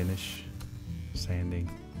finish sanding,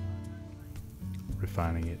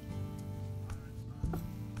 refining it.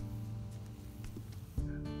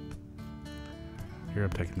 Here I'm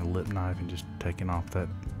taking the lip knife and just taking off that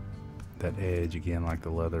edge again, like the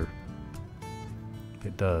leather.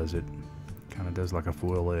 It kind of does like a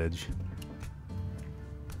foil edge.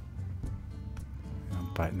 And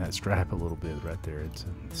I'm fighting that strap a little bit right there.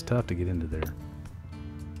 It's tough to get into there.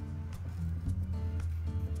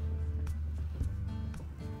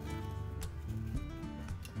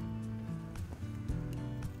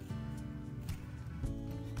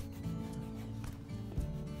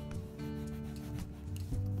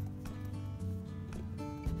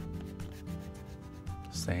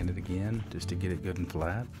 Sand it again just to get it good and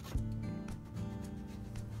flat.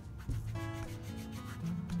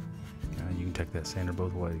 Now you can take that sander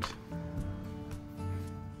both ways.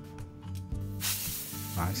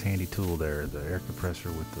 Nice handy tool there, the air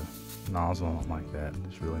compressor with the nozzle on it like that.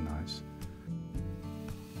 It's really nice.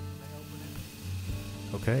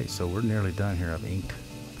 Okay, so we're nearly done here. I've inked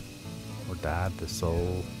or dyed the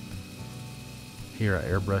sole. Here I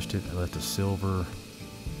airbrushed it. I left a silver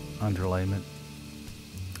underlayment,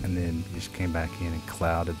 and then just came back in and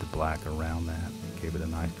clouded the black around that. Gave it a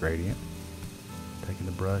nice gradient. Taking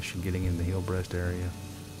the brush and getting in the heel breast area.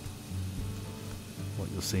 What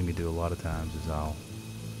you'll see me do a lot of times is I'll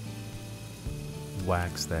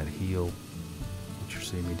wax that heel. What you're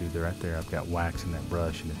seeing me do right there, I've got wax in that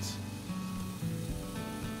brush, and it's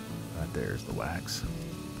right there's the wax.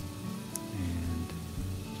 And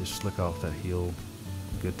just slick off that heel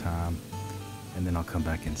a good time, and then I'll come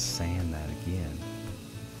back and sand that again.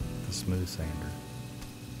 Smooth sander,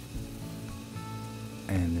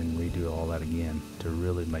 and then redo all that again to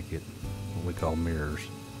really make it what we call mirrors.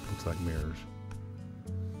 Looks like mirrors.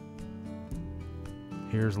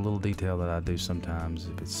 Here's a little detail that I do sometimes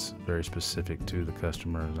if it's very specific to the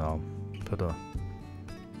customers. I'll put a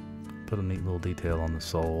neat little detail on the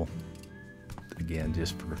sole, again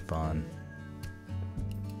just for fun.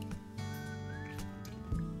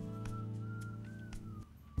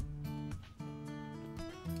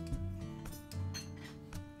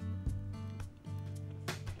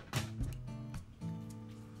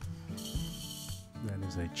 That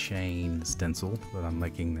is a chain stencil that I'm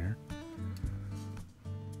making there.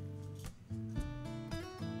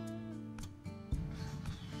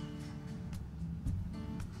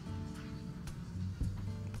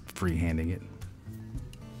 Freehanding it.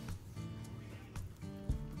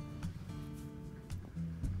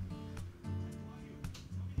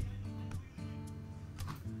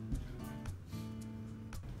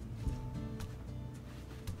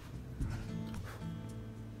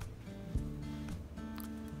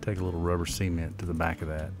 Take a little rubber cement to the back of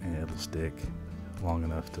that, and it'll stick long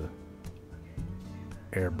enough to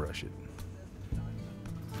airbrush it.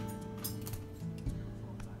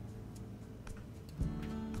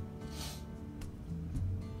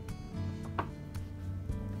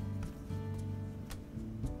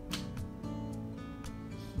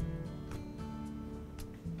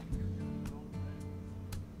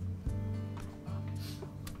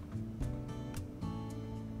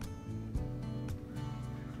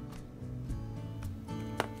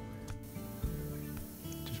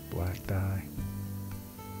 Black dye.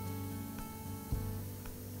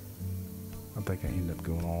 I think I end up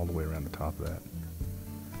going all the way around the top of that.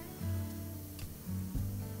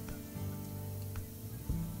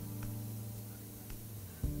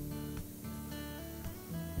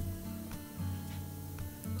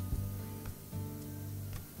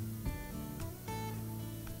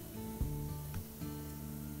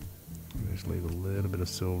 Just leave a little bit of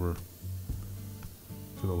silver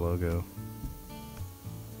for the logo.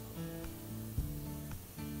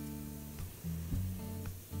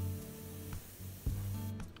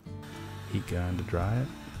 Heat gun to dry it.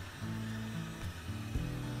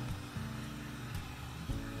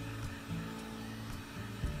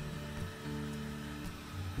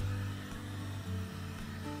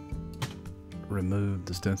 remove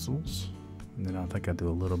the stencils, and then I think I do a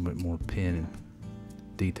little bit more pin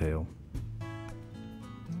detail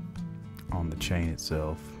on the chain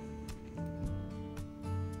itself.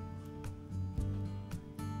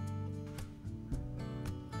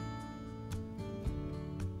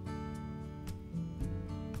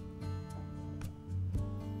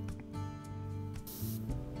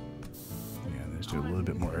 Yeah, let's do a little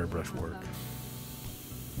bit more airbrush work.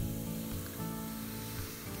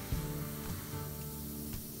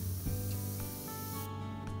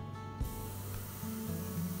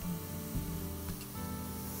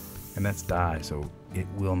 And that's dye, so it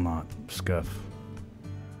will not scuff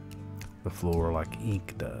the floor like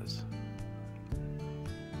ink does.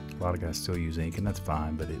 A lot of guys still use ink, and that's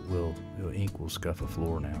fine, but ink will scuff a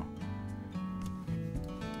floor now.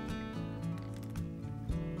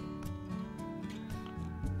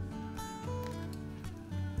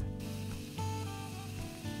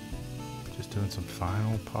 Just doing some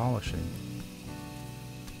final polishing.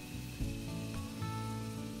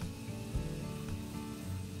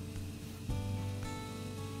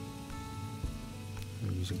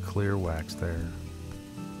 Using clear wax there.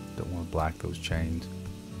 Don't want to black those chains.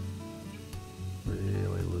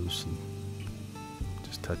 Really loose and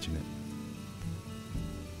just touching it.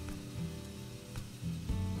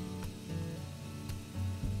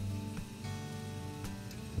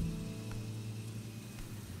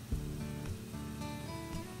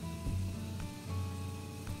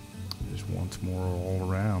 Just once more all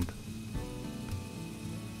around.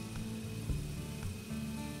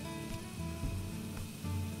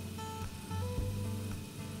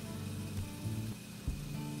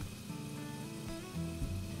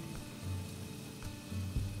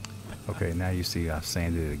 Okay, now you see I've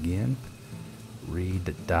sanded it again,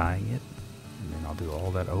 re-dyeing it, and then I'll do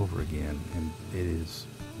all that over again, and it is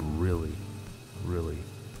really, really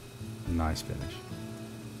a nice finish.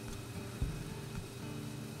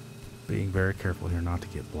 Being very careful here not to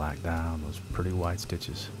get black dye on those pretty white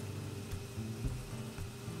stitches.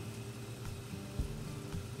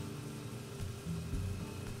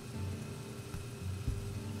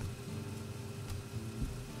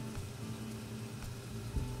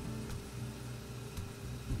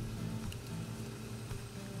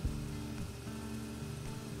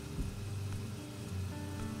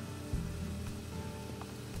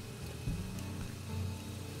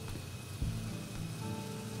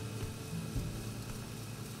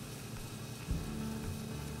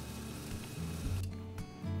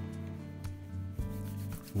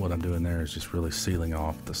 What I'm doing there is just really sealing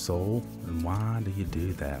off the sole. And why do you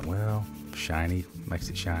do that? Well, shiny, makes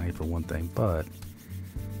it shiny for one thing, but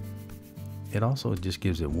it also just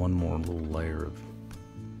gives it one more little layer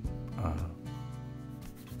of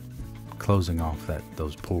closing off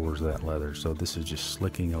those pores of that leather. So this is just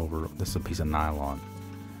slicking over. This is a piece of nylon.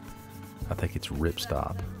 I think it's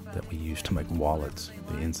ripstop that we use to make wallets,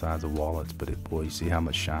 the insides of wallets. But boy, you see how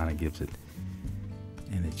much shine it gives it,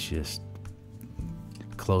 and it's just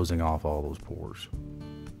closing off all those pores.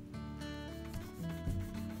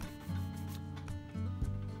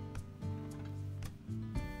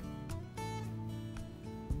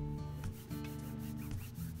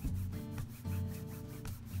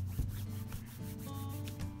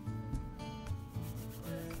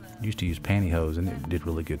 Used to use pantyhose and it did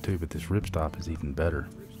really good too, but this ripstop is even better.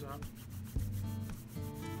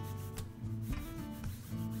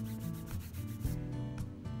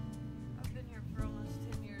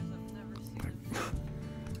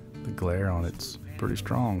 The glare on it's pretty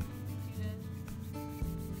strong.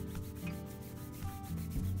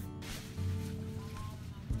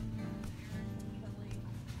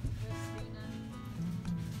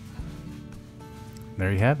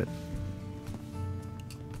 There you have it.